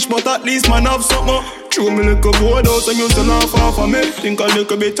sandfish, but at least man have something. True me like a board house and used to laugh off of me. Think a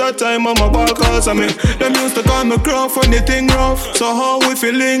little bit of time on my back cause of me. Them used to call me craft when the thing rough. So how we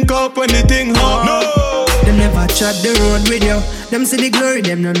feel link up when the thing hard? No! Them never chat the road with you. Them see the glory,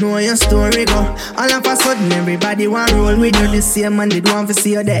 them don't know your story go. All of a sudden, everybody want roll with you. The same man did want to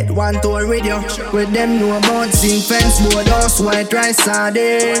see you dead, want tour with you. With them know about zinc fence, board house, white rice,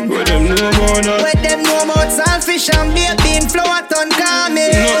 sardine. With them know about that. With them know about saltfish and baked bean, flour, ton,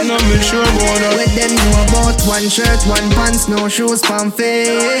 carmine. No, me sure about that. With them know about one shirt, one pants, no shoes, pan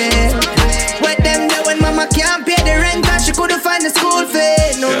feet. With them know when mama can't pay the rent and she couldn't find the school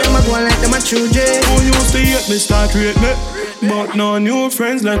fee. No, them a go like them a children. Who used to hate me, start rate me. But no new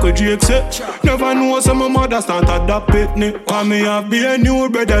friends like a Jake said. Never know some mother start adopt it. Cause me have be a new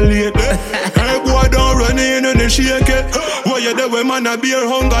brother lately. Hey boy don't run in and shake it. Why you there when man a beer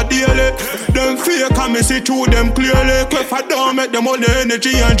hunger daily. Them fake and me see through them clearly. If I don't make them all the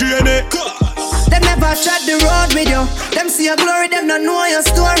energy and drain it. Them never shot the road with you. Them see your glory, them don't know your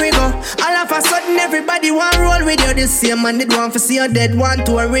story go. All of a sudden everybody want roll with you. The same man did want to see your dead, want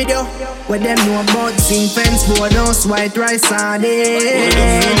tour with you. Where them know about zinc fence, board house, white rice, sardine.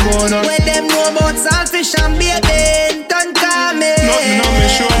 Where them know about saltfish and baked bean, ton, carmine. Nothing on me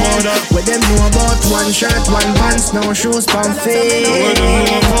sure about that. Where them know about one shirt, one pants, no shoes, pan feet.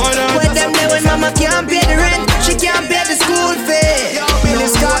 Where them know when mama can't pay the rent, she can't pay the school fee. Yo, Billy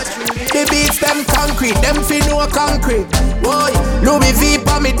Scott, the beats them concrete, them feel no concrete. Boy, Louis V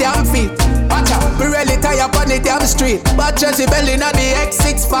pa me damn feet. Watch out, we really tie up on the damn street. But Jesse Belly na the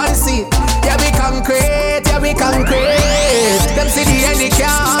X6 fancy. Yeah, we concrete, yeah, we concrete. Them see the end, they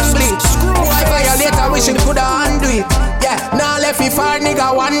can't bleach. Why violate, I wish him coulda undo it. Yeah, now left it far,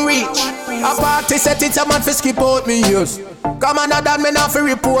 nigga, one reach. A party set it, a man fi skip out me years. Come on, that me not fi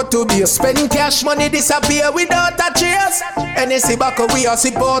report to be. Spending cash money disappear without a trace. NSC back we a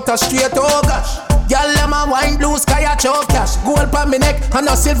support a straight, oh gosh. Y'all them a wine blue sky a choke cash. Gold pa me neck and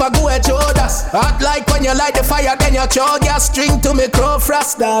a silver go at Jodas. Hot like when you light the fire, then you choke gas. String to me crow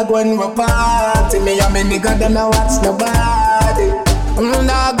frost dog when we party. Me and me nigga them a watch nobody.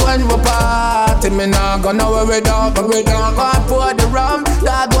 Nah when we party. Me nah gonna worry dog, worry dog. I pour the rum,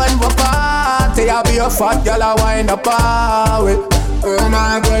 dog when we party. I be a fat girl a wine up with.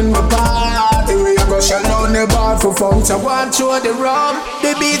 Nah when we party. We a go shell down the bar for fun. So one show the rum.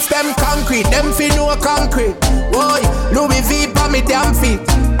 The beats them concrete, them feel no concrete. Boy, Louis V pa me damn feet.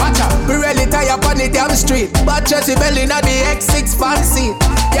 Watch out, we really tie up on the damn street. But Jesse Belly na the X6 fancy.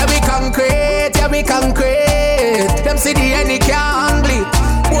 Yeah we concrete, yeah we concrete. Them see the end, they can't bleed.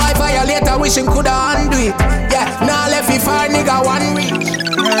 Boy violate, I wish him coulda undo it. Yeah, now left it far, nigga, one reach.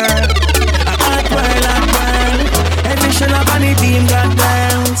 Every shell up on the team got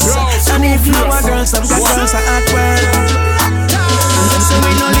dance. And if you a girl, some got girls are at well. So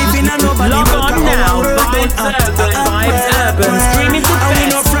we no live in a nobody. Log on now, Vibes Urban, streaming the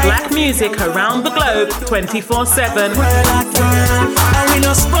best black music around the globe 24/7. And we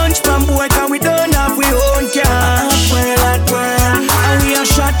no sponge pan boy, cause we don't have we own cash. And we a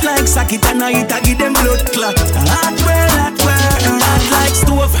shot like Sakit and I eat a give them blood clot. Hot like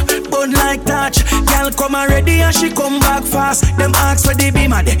stove, burn like touch. Girl come already and she come back fast. Them ask for the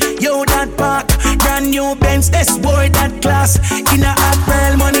beamer, yo that park. Brand new Benz, this boy that class. In a hot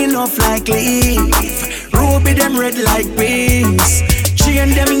pearl, money enough like leaf. Ruby them red like beans.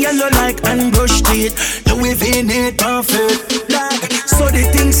 Chain them yellow like unbrushed teeth. Louis V need perfect. Like, so the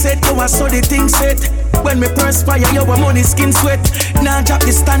thing set, yo I saw the thing set. When me perspire, yo a money skin sweat. Now drop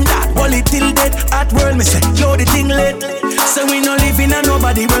the standard, hold it till dead. At world me say, yo the thing lit. So we no live in a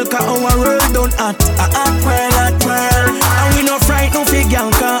nobody world, cause our world don't act. Act well. And we no fright no figure,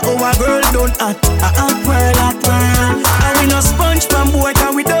 cause our girl don't act. Act well. And we no sponge pan boy,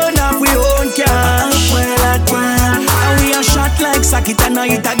 cause we don't have we own cash. Act well. And we a shot like Sakit and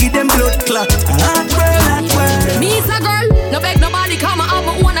I eat a give them blood clot. Act well. Me's a girl, no beg nobody come up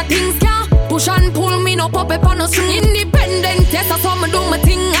but one of things can push and pull me, no pop up on no string. Independent, yes I saw me do my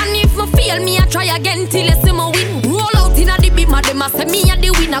thing. And if me fail me, I try again till you see me win. Roll out in a the beam, them a say me a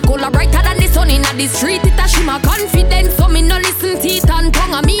the winner. Color brighter than the sun in a the street. It a shimmer confidence, so me no listen teeth and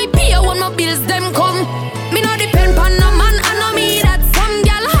tongue. And me pay when my bills them come. Me no depend on no man, I know me that. Some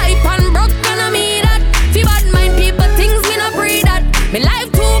gal hype and broke, I know me that. Fi bad mind people things, me no breed that. Me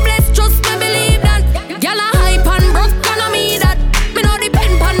life too blessed, trust me believe that. Gal a hype and broke, I know me that. Me no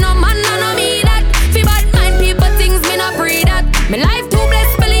depend on no man, I know me that. Fi bad mind people things, me no breed that. Me life too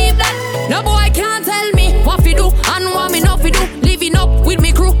blessed, believe that. No boy can't tell me what fi do and what me no fi do. Living up with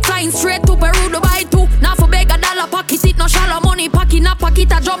me crew, flying straight to Peru, Dubai too. Now for beg a dollar pocket, it no shallow money pocket. In a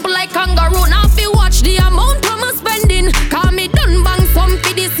pocket, I jump like kangaroo. Now fi watch the amount I'm spending. Cause me done bang some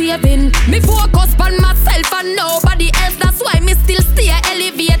fi the saving. Me focus on myself and nobody else. That's why me still stay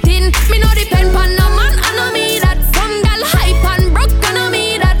elevating. Me no depend on no man, I know me that. Some gal hype and broke, I know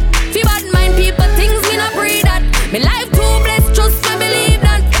me that. Fi bad mind people things, me no breed that. Me life too blessed, trust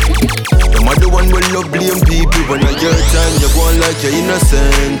you're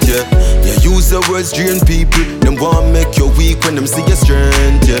innocent, yeah. You use the words drain people. Them want make you weak when them see your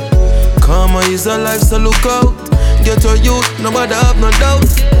strength, yeah. Karma is a life, so look out. Get your youth, nobody have no doubt.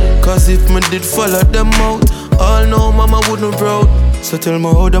 Cause if me did follow them out, all know mama wouldn't proud. So tell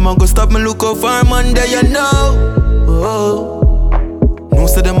me how them a go stop me look out for man there, you know. Oh. No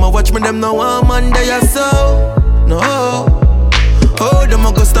say them a watch me, them no want man there, you so. No. Oh, them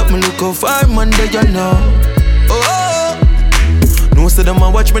a go stop me look out for man there, you know. Oh. No say them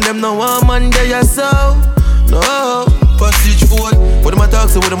a watch me, them no want man there, you so. No. Passage forward. What them a talk,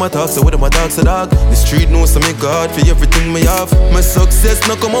 so what them a talk, so what them a talk, so dog. The street knows so me God for everything me have. My success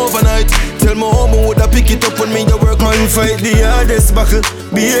no come overnight. Tell me how me woulda pick it up when me a work. Man fight the hardest battle,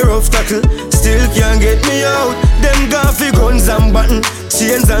 be a rough tackle. Still can't get me out. Them gaffy guns and button,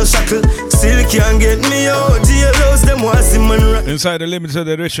 chains and shackle. Still can't get me out. Jailhouse them want see man rock. Inside the limited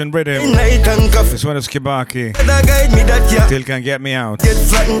edition rhythm. This one is Kibaki. Still can't get me out. Get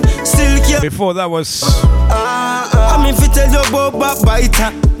flattened. Still can't. Before that was I'm if you tell you about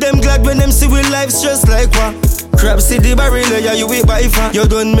backbiter. Them glad when them see we life stress like what. Crab see the barrel, yeah, you wait by far. You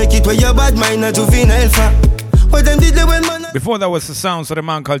don't make it where you bad mind a juvenile fat. But them did they when man. Before that was the sounds of the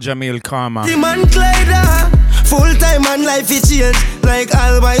man called Jamil Karma. The man Clyde, full time and life it change like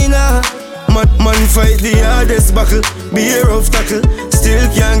Albina. Man fight the hardest battle, be a rough tackle. Still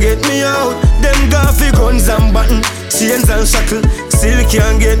can't get me out. Them gaffy guns and button, chains and shackle. Still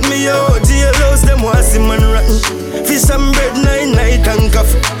can't get me out. Jailhouse them want see man rotten. Fish and bread night and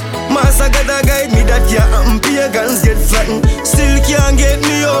coffee. Master gotta guide me that yeah and pagans get flattened. Still can't get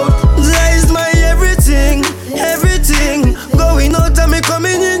me out. Lies my everything, everything. Going out and me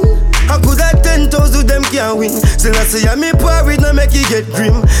coming in. I could have 10,000 them can't win. Still I say I'm me power with no make it get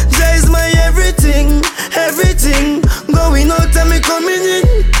grim. Lies my everything, everything. Going out and me coming in.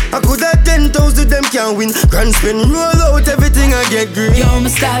 I could have 10,000 them can't win. Grand spin roll out everything I get green. Yo, my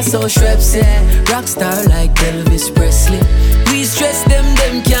style so Shreps, yeah. Rockstar like Elvis Presley. We stress them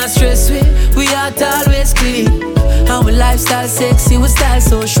can't stress we. We heart always clean. Our lifestyle sexy, we style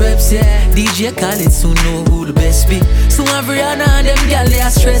so Shreps, yeah. DJ Khaled soon know who the best be. So Rihanna and them gal they are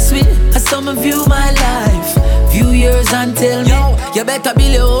stress with. As some of you my life, few years and tell me. You better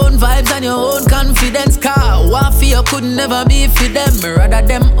build your own vibes and your own confidence. Car what for you could never be for them. Rather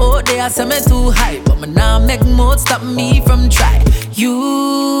them out there say me too high, but me now make more stop me from try.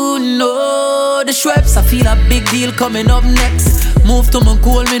 You know the Shreps, I feel a big deal coming up next. Move to my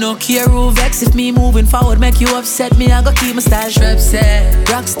goal, me no care who vex. If me moving forward make you upset, me I go keep my style Shreps, yeah.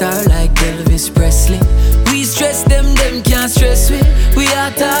 Rockstar like Elvis Presley. We stress them can't stress we. We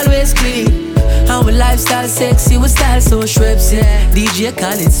heart always clean. Our lifestyle sexy, we style so Shreps, yeah. DJ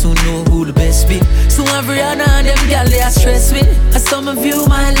Khaled soon know who the best be. So Rihanna and them gal they are stress with. As some of you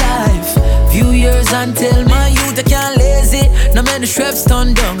my life, few years until my youth they can't lazy. No man the Shreps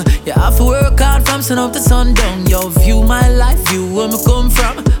turn down. You have to work hard from sun up to sundown. Yo, view my life, view where me come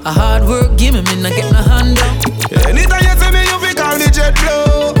from. A hard work give me not get my hand down. Anytime you see me, you fi call me Jet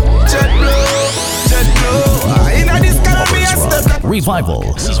Blow, Jet Blow, Jet Blow. Inna this car me a step.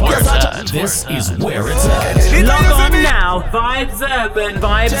 Revival. This is where it's at. This is where it's at. Log on now, Vibes Urban.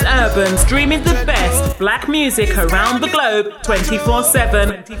 Vibes Urban, streaming the best black music around the globe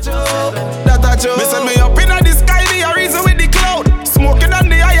 24/7. That a joke. Me send me up inna the sky, me a reason with the cloud. Smoking on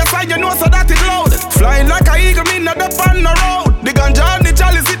the higher side, you know so that it loud. Flying like a eagle, me not up on the road. The ganja and the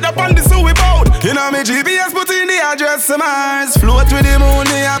chalice sit up on the sewer boat. You know me GPS put in the address of Mars. Float with the moon,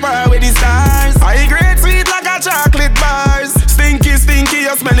 me a bar with the stars. High grade sweet like a chocolate bars. Stinky, stinky,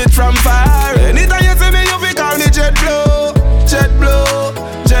 you smell it from far. Anytime you see me, you fi call me Jet Blow, Jet Blow,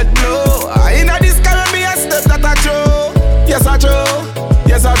 Jet Blow. Inna this car me a step that a show. Yes I show,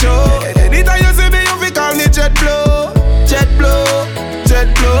 yes I show. Anytime you see me, you fi call me Jet Blow, Jet Blow,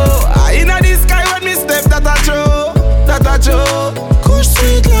 Jet Blow. Inna this sky when me step that a show, that a show. Kush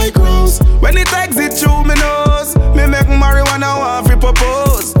sweet like rose. When it exit through me nose, me make marijuana want fi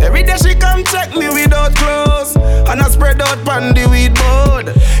propose. Every day she come check me without clothes, and I spread out pan the weed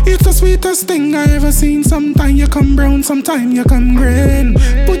board. It's the sweetest thing I ever seen. Sometime you come brown, sometime you come green.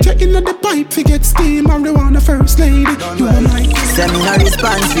 Put you in the pipe, forget steam. Marijuana first lady, you are my Send me no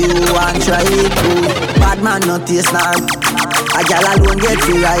response for you and try it too. Bad man no taste now. A gal alone get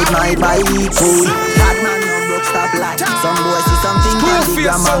to ride my bike cool. Bad man no broke stop light. Some boys see something can do,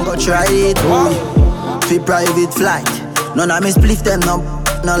 a man go try it too. Fi private flight, none of me spliff them no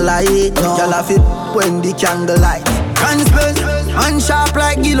light. No gal a fi when the candle light. Can't spend, man sharp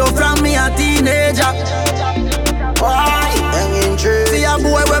like Gillo from me a teenager. Why? Hanging tree. See a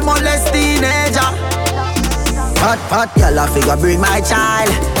boy we molest teenager. Hot, girl, I figure bring my child.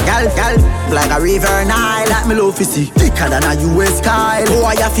 Girl, like a river Nile. Like me love to see thicker than a US Kyle. Oh,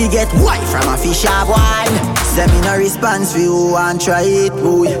 I forget white from a fish of wine. Send me no response for you and try it,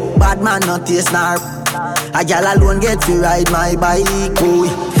 boy. Bad man not taste nor. A girl alone get to ride my bike, boy.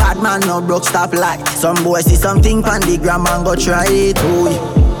 Bad man no broke stop light. Some boy see something pan the gram and go try it, boy.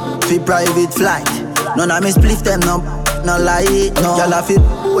 Fi private flight. None of me spliff them no light. No girl a fi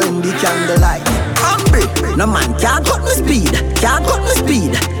when the candlelight. No man can't cut me speed.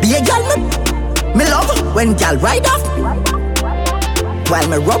 Be a girl me love when girl ride off while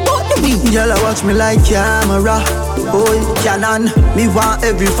me rub out the weed. Girl a watch me like camera. Oh, Canon. Me want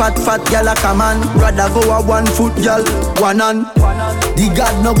every fat girl a come on. Rather go a 1 foot girl, one on. The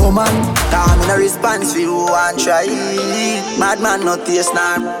God no go man. Come in a response for you and try. Mad man no taste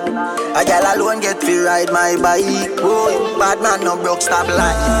nor. A girl alone get to ride my bike. Oh, bad man no broke stop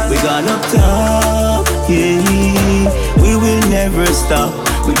light. We gonna top, yeah. We will never stop.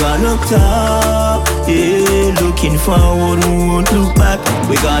 We gonna top, yeah. Looking forward, we won't look back.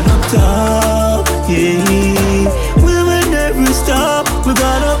 We gonna top, yeah. We will never stop. We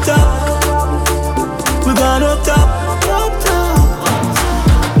gonna top. We gonna top.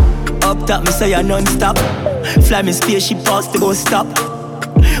 Up top, me say I non-stop. Fly me spaceship past the bus stop.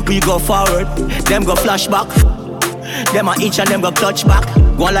 We go forward, them go flashback. Them a itch and them go clutch back.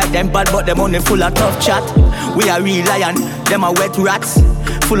 Go like them bad but them only full of tough chat. We a real lion, them a wet rats.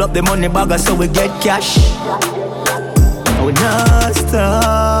 Full up the money bagger so we get cash. We not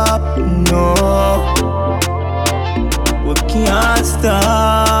stop, no. We can't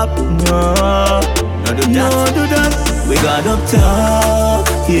stop, no. No do that. We got up top,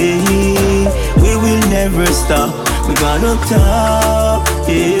 yeah. We will never stop. We got up top,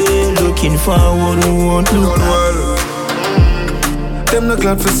 yeah. Looking forward, we won't look back. Them not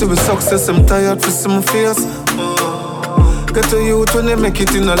glad for see we success, I'm tired for see my face. Get to youth when they make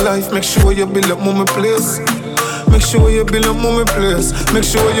it in a life. Make sure you build up mommy place. Make sure you build up mommy place. Make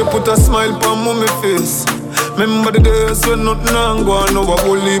sure you put a smile on mommy face. Remember the days when nothing on go on. Now a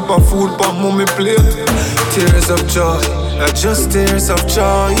whole heap of food on mommy plate. Tears of joy, not just tears of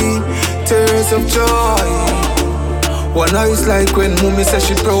joy. Tears of joy. One eyes like when mommy said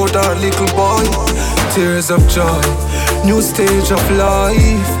she proud her little boy. Tears of joy, new stage of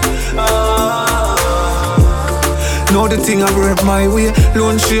life. Know the thing I rap my way.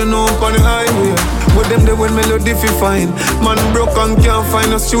 Lone she know up on the highway. With them they when melody fi fine. Man broke and can't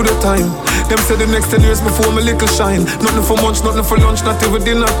find us through the time. Them say the next 10 years before my little shine. Nothing for lunch, nothing for lunch, not even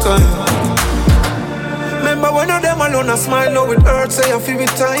dinner time. Remember when of them alone I smile, now it hurts, say I feel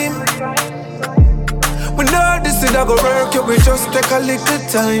with time. We know this is a go work, you we just take a little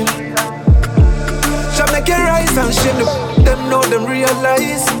time. Shall make it rise and shame them know them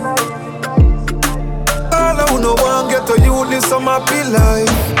realize. All I know one get to you live some happy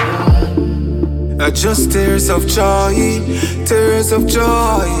life. Not just tears of joy, tears of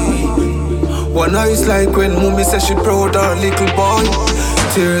joy. One eyes like when mommy said she proud her little boy.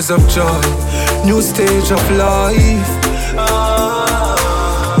 Tears of joy, new stage of life.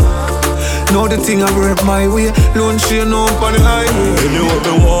 Know the thing I rap my way. Lone she know up on the highway. Anyway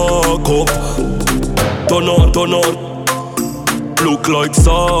me walk up, turn on. Look like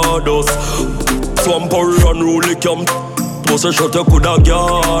sawdust. Swamp or unruly camp. Bust a shot you coulda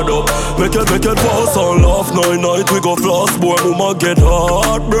guard up. Make it pass and laugh. Night we go floss. Boy mama get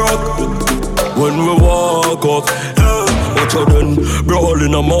heartbroken when we walk up. Watch out then, brawl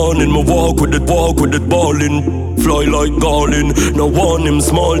in the morning. Me walk with it ballin'. Fly like garland. No want him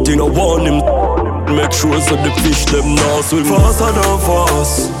small thing, no want him. Make sure so the fish them now swim faster than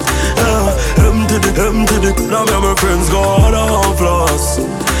fast. Empty the, now me and my friends go on and floss.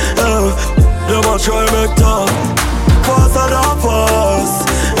 Them a try make talk faster than fast.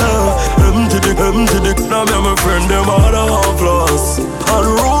 Empty the, now me and my friend them on and floss.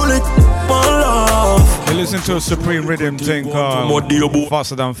 Unruly, my love. You listen to a supreme rhythm thing called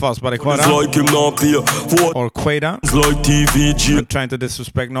Faster Than Fast by the Quada. Like him not pay or Quada. It's like TVG. I'm trying to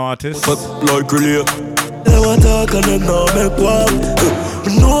disrespect no artist. But like really. They want talk and them now make walk.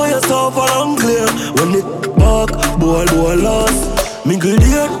 Know yourself and clear. When it back, boy lost. Mingle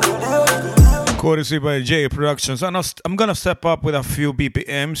there. Courtesy by J Productions. I'm gonna step up with a few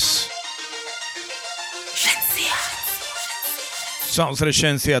BPMs. Sounds of the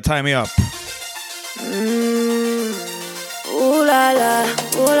Shensia, tie me up. Ooh la la,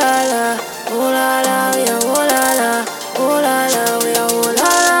 ooh la la, ooh la la, we are ooh la la, ooh la la, we are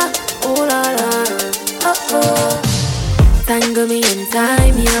ooh la la, oh. Tangle me and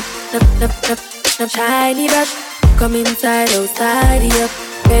tie me up, up, shiny brush. Come inside, outside, up.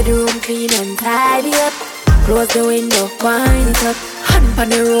 Bedroom clean and tidy up. Close the window, wind it up. Hand on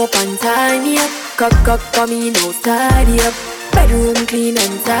the rope and tie me up. Cock, come in, no tidy up. Bedroom clean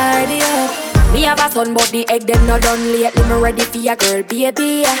and tidy up. Me have a son, but the egg them not done lately. Me ready for your girl,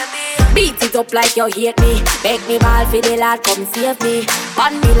 baby. Beat it up like you hate me. Beg me ball for the lad, come save me.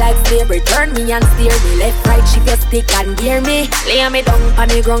 Pan me like slavery, turn me and steer me. Left, right, shift your stick and gear me. Lay me down on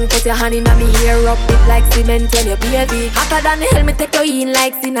the ground, put your hand in me hair. Rub it like cement when you baby. Hotter than hell, me take you in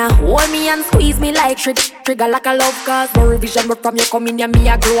like sinner. Hold me and squeeze me like trigger like a love cause. No revision, but from you come in, me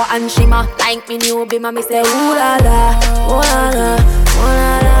a glow and shimmer. Like me new bimmer, me say ooh la la, ooh la la, ooh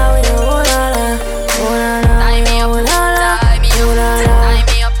la la, ooh la la, ooh la la. Tie me up, tie me up, tie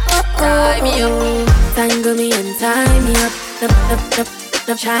me up. Tie me up, tangle me and tie me up.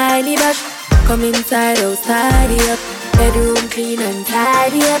 Nup, shiny brush. Come inside, oh tidy up. Bedroom clean and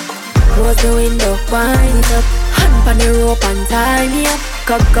tidy up. Close the window, wind it up. Hand on the rope and tie me up.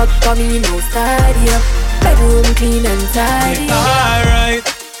 Cock, come in, oh tidy up. Bedroom clean and tidy up. Alright,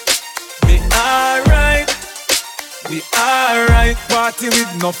 be alright. We alright. Party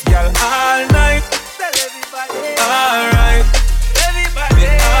with enough y'all all night. Alright.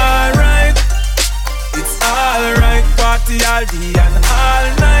 Alright, it's alright. Party all day and all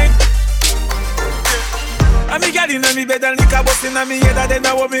night. And me gal inna me bed and liquor bust inna me head. Then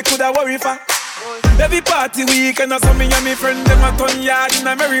I what me coulda worry for. Every party weekend, so me and me friend them a turn yard in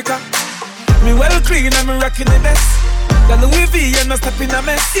America. Me well clean and me rockin' the best. The Louis V and no step in a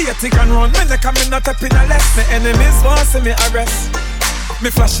mess. See a tick and run, me neck and me not step in a less. Me enemies want see me arrest. Me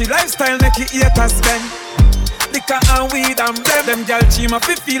flashy lifestyle make it haters bend. Liquor and weed and blem. Them gal chima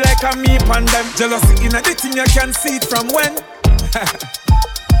fi feel like a me pan them. Jealousy in a the thing you can see it from when.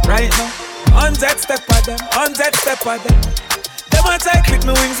 Right now, 100 step at them, 100 step at them. Them a try clip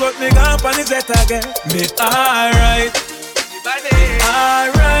me wings but me gone pan the jet again. Me alright,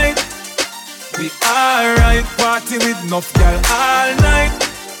 alright. We alright, party with enough gal all night.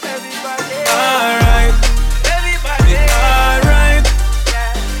 Alright, we alright.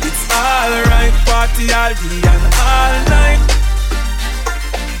 It's alright, party all day and all night.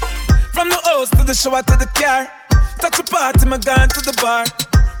 From the house to the shower to the car. Touch a party, me gone to the bar.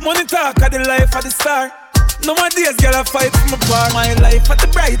 Money talk of the life of the star. Nowadays, girl, I fight for my bar. My life at the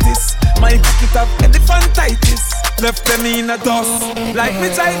brightest. My pocket up elephantitis. Left them in a dust. Like me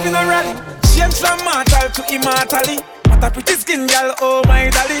type in a rally. Change from mortal to immortally. What a pretty skin, girl, oh my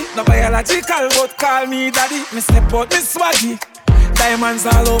dolly. No biological, but call me daddy. Me step out, me swaggy. Diamonds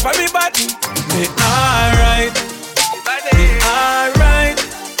all over me body. Me alright. Me alright.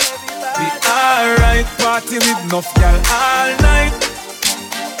 We alright. Party with enough girl all night.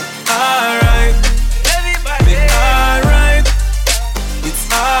 Alright. We alright. It's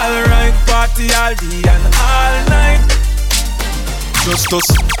alright. Party all day and all night. Just us,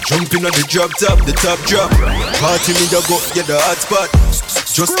 jump in on the drop top, the top drop. Party me ya go, get the hot spot.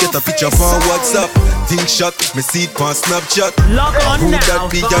 Just get a picture from WhatsApp. Think shot, me see it on Snapchat. Log on now, that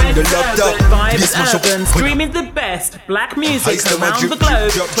be on the laptop. Vibes Urban, streaming the best black music around the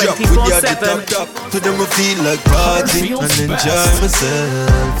globe 24/7. To them I feel like party and enjoy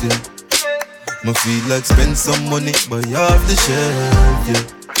myself, yeah. Me feel like spend some money, buy off the shelf, yeah.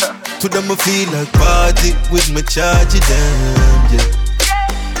 To them I feel like party with me charge it them, yeah.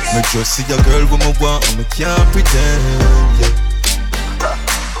 Me just see a girl with me want and me can't pretend, yeah.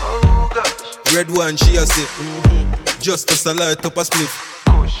 Red one she a say, just as I light up a spliff.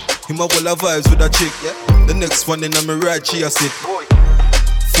 Him a wall of vibes with a chick, yeah. The next one in a me ride she a sit.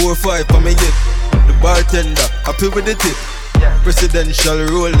 4 or 5 for me hit. The bartender happy with the tip. Presidential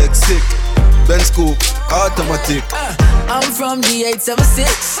Rolex sick. Benz Coupe automatic. I'm from the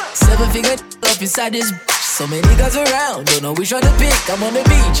 876. 7-figure up inside this. So many guys around, don't know which one to pick. I'm on the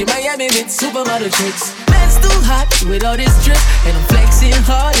beach in Miami with supermodel chicks. Man's too hot with all this drip, and I'm flexing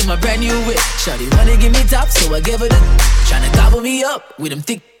hard in my brand new whip. Shawty wanna give me top, so I give her the tryna gobble me up with them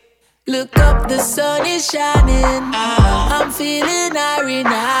thick. Look up, the sun is shining. I'm feeling airy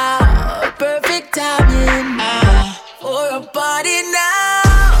now. Perfect timing for a party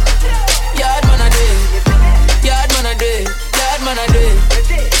now. Yard man a day, yard man a day, yard man a day,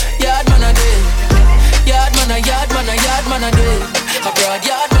 yard man a day. Yard man a yard man a yard man a day. Abroad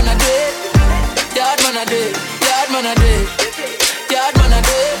yard man a day. Yard man a day. Yard man a day. Yard man a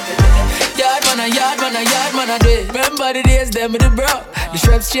day. Yard man a yard man a yard man a day. Remember the days them with the bro. The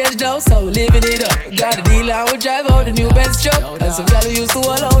straps changed now, so we living it up. Got a deal and we drive out the new Benz truck. And some y'all used to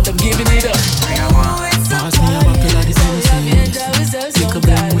all out, I'm giving it up. Pass me a buckle of the Tennessee. Take a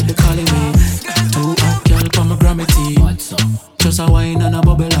blend with the Cali weed. 2 hot girl from my gravity. Just a wine and a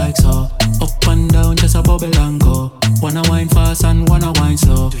bubble like so. Up and down, just a bubble and go. Wanna wine fast and wanna wine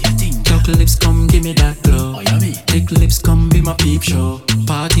slow. Chocolate lips, come give me that glow. be my peep show.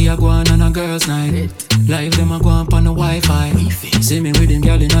 Party a go on a girls' night. Live them a go on the Wi-Fi. See me with them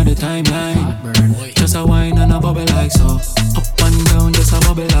girl in the timeline. Just a wine and a bubble like so. Up and down, just a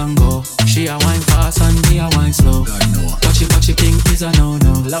bubble and go. She a wine fast and me a wine slow. Patchy king is a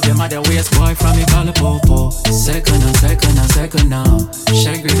no-no. Love your mother waist boy from me call a popo. Second now.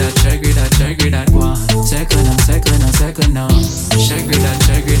 Shaggy that one. Second now. Shaggy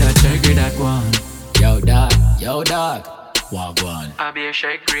that one. Yo dog, wagwan. I be a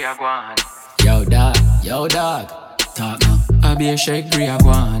shaggy agwan. Yo dog, talk now. I be a shaggy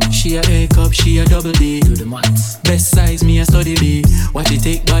agwan. She a A cup, she a double D. Do the maths. Best size, me a study B. Watch it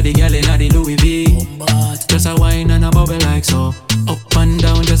take body, girl inna the Louis V. Just a wine and a bubble like so. Up and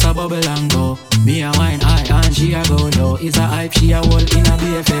down, just a bubble and go. Me a wine high and she a go low. Is a hype, she a wall in a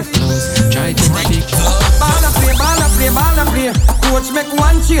BFF clothes. Try to take it. Ball a play. Coach make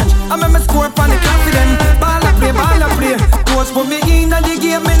one change. I make me score on the confident. Ball a play. Coach put me in the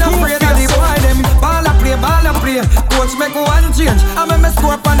game, me not afraid of the boy them. Ball a play. Coach make one change. I make me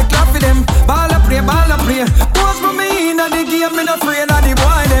score on the confident. Ball a play. Coach put me in the game, me not afraid of the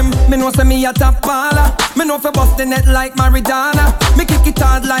boy them. Me know say me a top baller. Me know fi bust the net like Maradona. Me kick it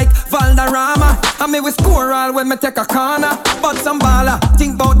hard like Valderrama. And me we score all when me take a corner. But some baller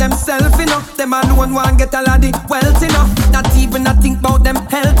think about themself enough. Them alone want get a lot of wealth enough. Not even a think about them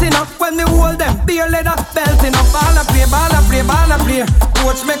health enough. When me hold them beer leather belt enough. Ball a play.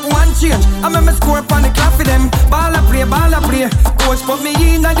 Coach make one change. I make me score on the clock for them. Ball a play. Coach put me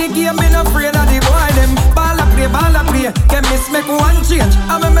in the game, me not afraid of the boy them. Ball a play. Can miss make one change.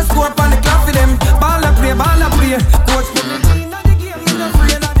 I make me score on the clock for them. Ball a play. Coach put me in the game, me not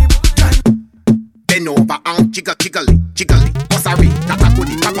afraid of the boy. Bend over and jiggly. What's a ring? That a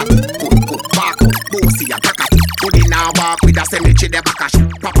goodie, papa. Good, back up, bossy a kaka. Goodie now walk with a semi-chi de bakash.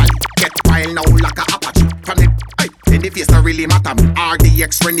 Properly, get wild now like a apache. From the, then the face don't really matter me.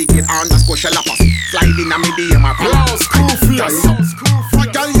 RDX renegade underscore shalapas. Sliding a me DM a pro.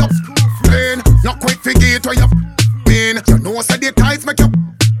 Girl up, plain. Not quick figure it where you mean. You know say the ties make you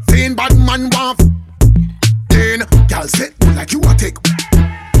seen bad man want. Then, girl say like you a take.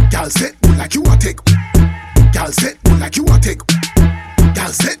 Girl say like you a take. Girl say like you a take.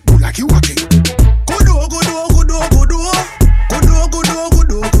 Girl say like you a take. Good.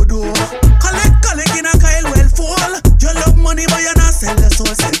 Collect in a Kyle well fall. You love money but you not sell the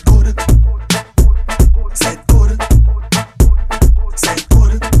soul. Said good.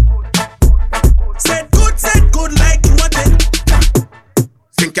 Said good like you a take.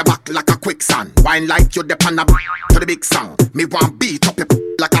 Sink your back like a quicksand. Wine like you depend on to the big song. Me want beat up your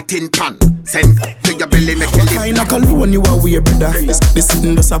like a tin pan. Send to your belly make you live. I knock alone you a weird brother. This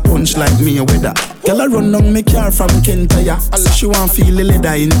sitting does a punch like me a weather. Girl a run down me car from Kentaya. She want feel the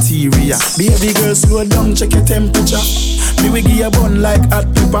leather interior. Baby girl slow down, check your temperature. Me we give you a bun like hot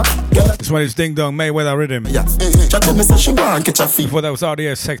pepper. This one is Ding Dong Mayweather Rhythm. Yeah. Chat to me say she want catch a feet. Before that was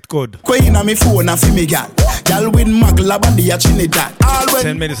RDS Sect Good. Queen on me phone and fi me gal. Gal with magla body a Trinidad.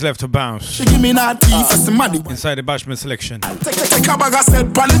 10 minutes left to bounce. She give me that tea for some money. Inside the Bashman selection. Take a bag of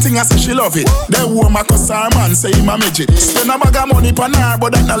set pan the thing I say she love it. Then woman cause her man say him a midget. Spend a bag of money pan her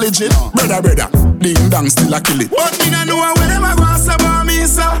but that not legit. Brother, ding dong still a kill it. But me no know where them a go say about me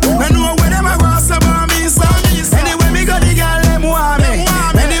sir. No know where them a go say about me sir. Anyway me go the girl them want me.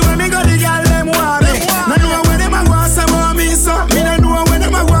 Anyway me go the girl them want me. No know where them a go say about me sir. Me no know where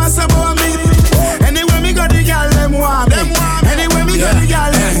them a go say about me. Anyway me go the girl them want me. Anyway me go the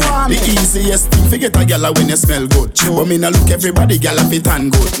girl them want me. The easiest thing to get a girl when you smell good. But me no look everybody girl a fit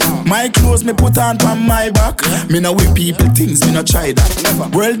and good. My clothes me put on my back. Me no with people things, me no try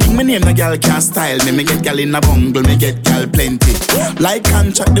that. World thing me name the girl can't style me. Me get girl in a bungle, me get girl plenty. Like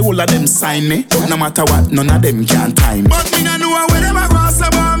contract, the whole of them sign me. No matter what, none of them can time me. But me no know where them a go say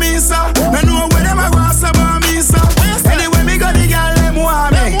about me sir. No know where them a go say about me sir. Anyway me go the girl them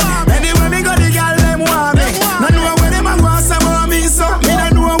want me. Anyway me go the girl them want me. No know where them a go say about me sir. Me no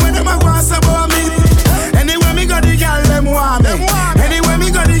know where them a go say about me. Anyway me go the girl them want me. Anyway me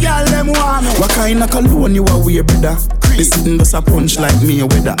go the girl them want me. What kind of cologne you a wear brother? This sitting does a punch like me a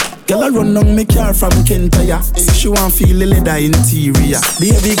weather. Girl a run down me car from Kentaya. She want feel the leather interior.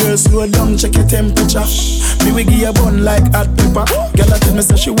 Baby girl slow down, check your temperature. Me we give you a bun like hot pepper. Girl a tell me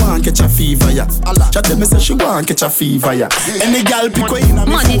say she want catch a fever ya. She tell me say she want catch a fever ya. Any girl pick her in a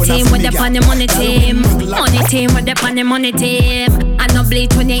me money phone team with the pan the money team. Money team with the pan the money team. And no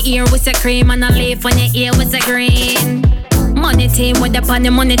bleach when your ear with a cream. And no leaf when your ear with a green. Money team with the pan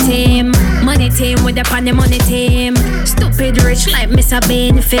the money team. Money team with the pan the money team. Stupid rich like Mr.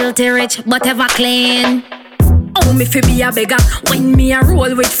 Bean. Filthy rich but ever clean. Oh me fi be a beggar when me a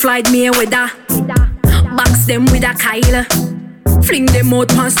roll with Floyd Mayweather. Box them with a Kyle. Fling them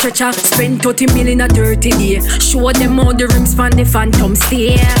out on stretcher. Spend 30 million a 30 day. Show them all the rims from the phantom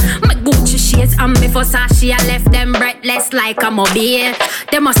stay. My Gucci shades and me Versace, I left them breathless like I'm a beer.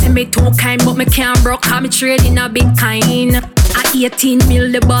 They must say me too kind, but me can't broke, cause me trading a Bitcoin. At 18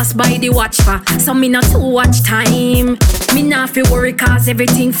 mil the boss buy the watch for, so me not too watch time. Me not feel worry cause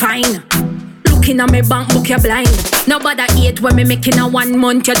everything fine. Looking at my bank book, you're blind. Nobody hate when me making a 1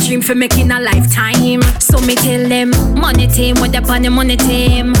 month, your dream for making a lifetime. So me tell them, money team, what up on the money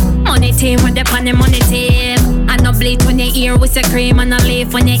team. Money team, what up on the money team. I no bleed when you hear with a cream, and I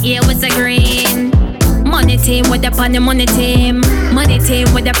leave when you hear with a green. Money team, what up on the money team. Money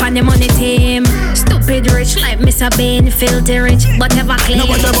team, what up on the money team. Stupid rich like Mr. Bean, filthy rich, but never clean.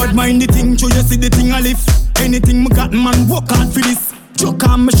 Nobody about mind the thing, so you see the thing I live. Anything me got, man, work hard for this. Chuck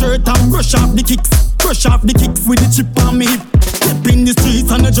on my shirt and brush off the kicks. Brush off the kicks with the chip on me hip. Step in the streets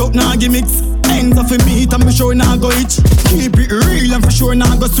and the joke nah gimmicks. Ends off a meet and me sure nah go itch. Keep it real and for sure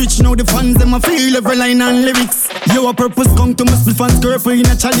nah go switch. Now the fans them a feel every line and lyrics. Yo a purpose come to my split fans careful in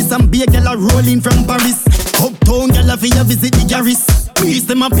a chalice. And be a gal a rolling from Paris. Uptown gal a fi a visit the Garris. Please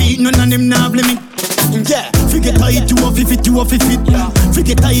them a beat, none of them nah blame it. Yeah, forget tight you off if it you off if it.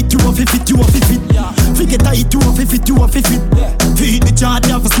 Forget tight you off if it you off if it. Forget tight you off if it you off if it. Feed the chart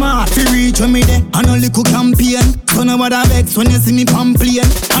you have smart, fi reach when me there. I no little campaign. So nobody vex when you see me pamphlet.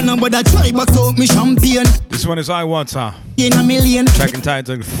 I nobody try box out me champagne. This one is I Want Her. In a million. Track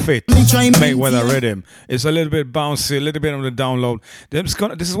entitled Fit. Mayweather Rhythm. It's a little bit bouncy, a little bit on the download.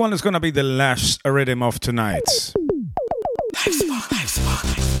 This is one that's gonna be the last rhythm of tonight.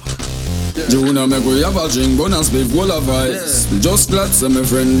 Junior make we have a drink, bonus beef, full of ice. Just glad to my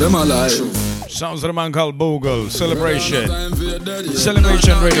friend, them alive. Sounds of the man called Bogle. Celebration.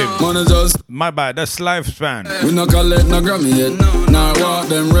 Celebration rhythm. My bad, that's Lifespan. We no collect no Grammy yet. Now walk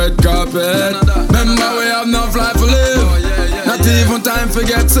them red carpet. Remember we have no fly for live. Not even time for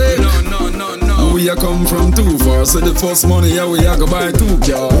get sick. We a come from too far, so the first money yeah we a go buy 2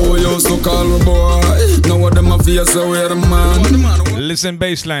 cars. Oh, used to call me boy. Now what them a fear so we are the man. Listen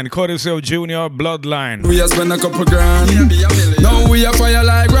baseline, courtesy of Junior Bloodline. We a spend a couple grand. Now we a fire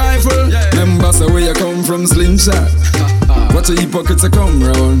like rifle. Remember so we a come from slingshot. Watch the hypocrites a come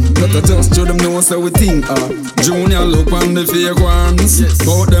round. Let us just show them know so we think Junior look on the fake ones.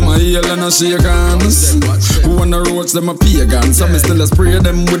 Both them a heel and a shake hands. Who wanna roach them a pagan. So me still a spray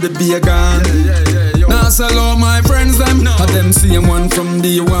them with the beer gun. Now sell all my friends them. And them same one from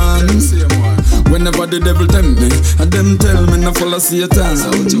the ones. Whenever the devil tempt me, and them tell me no follow Satan.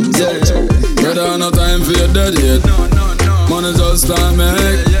 Brother no time for your dead yet. Money just time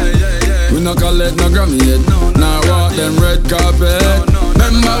make. We no collect no Grammy yet. Now walk them red carpet.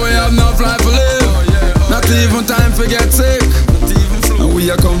 Remember we have no fly for live. Not even time for get sick. And we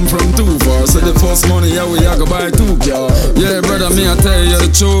a come from too far, so the first money yeah we a go buy 2 cars. Yeah brother, me a tell you the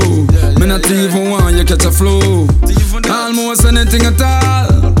truth. Me not even want you catch a flu. Almost anything at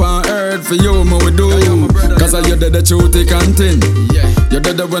all on earth for you me we do. Cause you did the truth you can't tin. You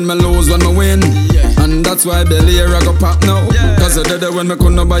did it when me lose, when me win. And that's why belly here I go pop now. Cause you did it when me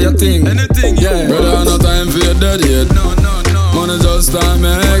couldn't buy a thing. Yeah brother, no time for your dead yet. Money just time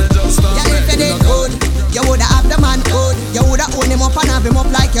make. Yeah, if you did good, you woulda have the man good. You woulda own him up and have him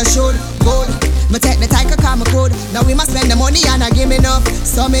up like you should. Good. Me take the tiger car me good. Now we must spend the money and I give me enough.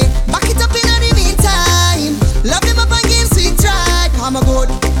 So me back it up in the meantime. Love him up and give him sweet try. Come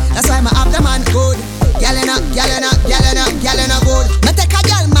good. That's why me have the man good. Yellin' up, yellin' up, yellin' up, yellin' up good. Me take a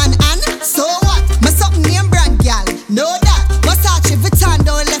gal man and so what? Me something name brand gal. Know that. Versace, Vuitton,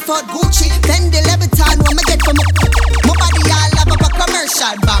 don't left out Gucci. Then the Leviton when me get from me. My body all have up a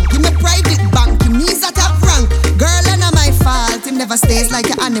commercial bank. Give me private bank. Give me that top rank. Girl, and not my fault. Him never stays like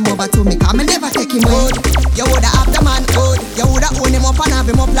an animal over to me. Cause me never take him good. You woulda have the man good. You woulda own him up and have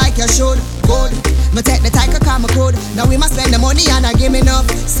him up like you should. Good. Me take the tiger car me good. Now we must spend the money and I give me enough.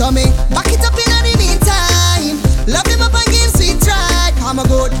 So me back it up in the meantime. Love him up and give him sweet try. Cause me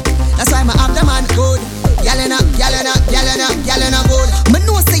good. That's why me have the man good. Yellin' up, yellin' up, yellin' up, yellin' up good. Me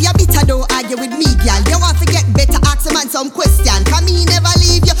know say you bitter don't argue with me, gal. You want to get better, ask a man some question. Cause me never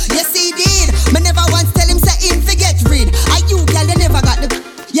leave you, yes he did. Me never once tell him say him forget rid. Are you, gal, you never got the.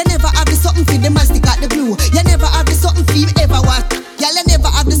 You never have the something for the mastic got the glue. You never have the something for me ever want. Gal, you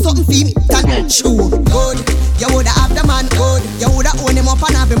never have the something for me tan true. Good. You woulda have the man good. You woulda own him up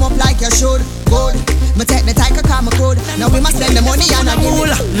and have him up like you should. Good. Me take the tiger car me good. Now we must spend the money and I give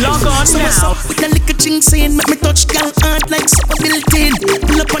it. Log on so now. With the little ching saying make me touch gal heart like super built-in.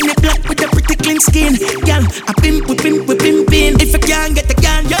 Pull up on the block with the pretty clean skin. Gal, I pimp, we pimp, we pimpin'. If you can't get the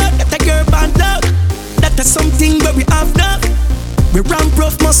gal, you get the girl band up. That is something where we have now. We ramp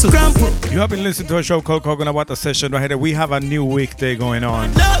rough muscle cramp. You have been listening to a show called Coconut Water Session right here. We have a new weekday going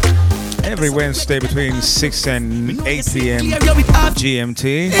on. Every Wednesday between 6 and 8 p.m.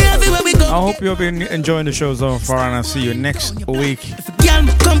 GMT. I hope you've been enjoying the show so far, and I'll see you next week.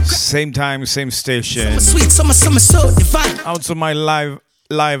 Same time, same station. Out to my live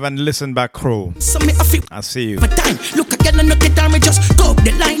and listen back crew. I'll see you. Look again and look at her, me just go up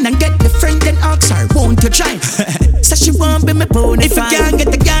the line and get the friend and ask her, won't you join? Says she won't be my pony. If you can't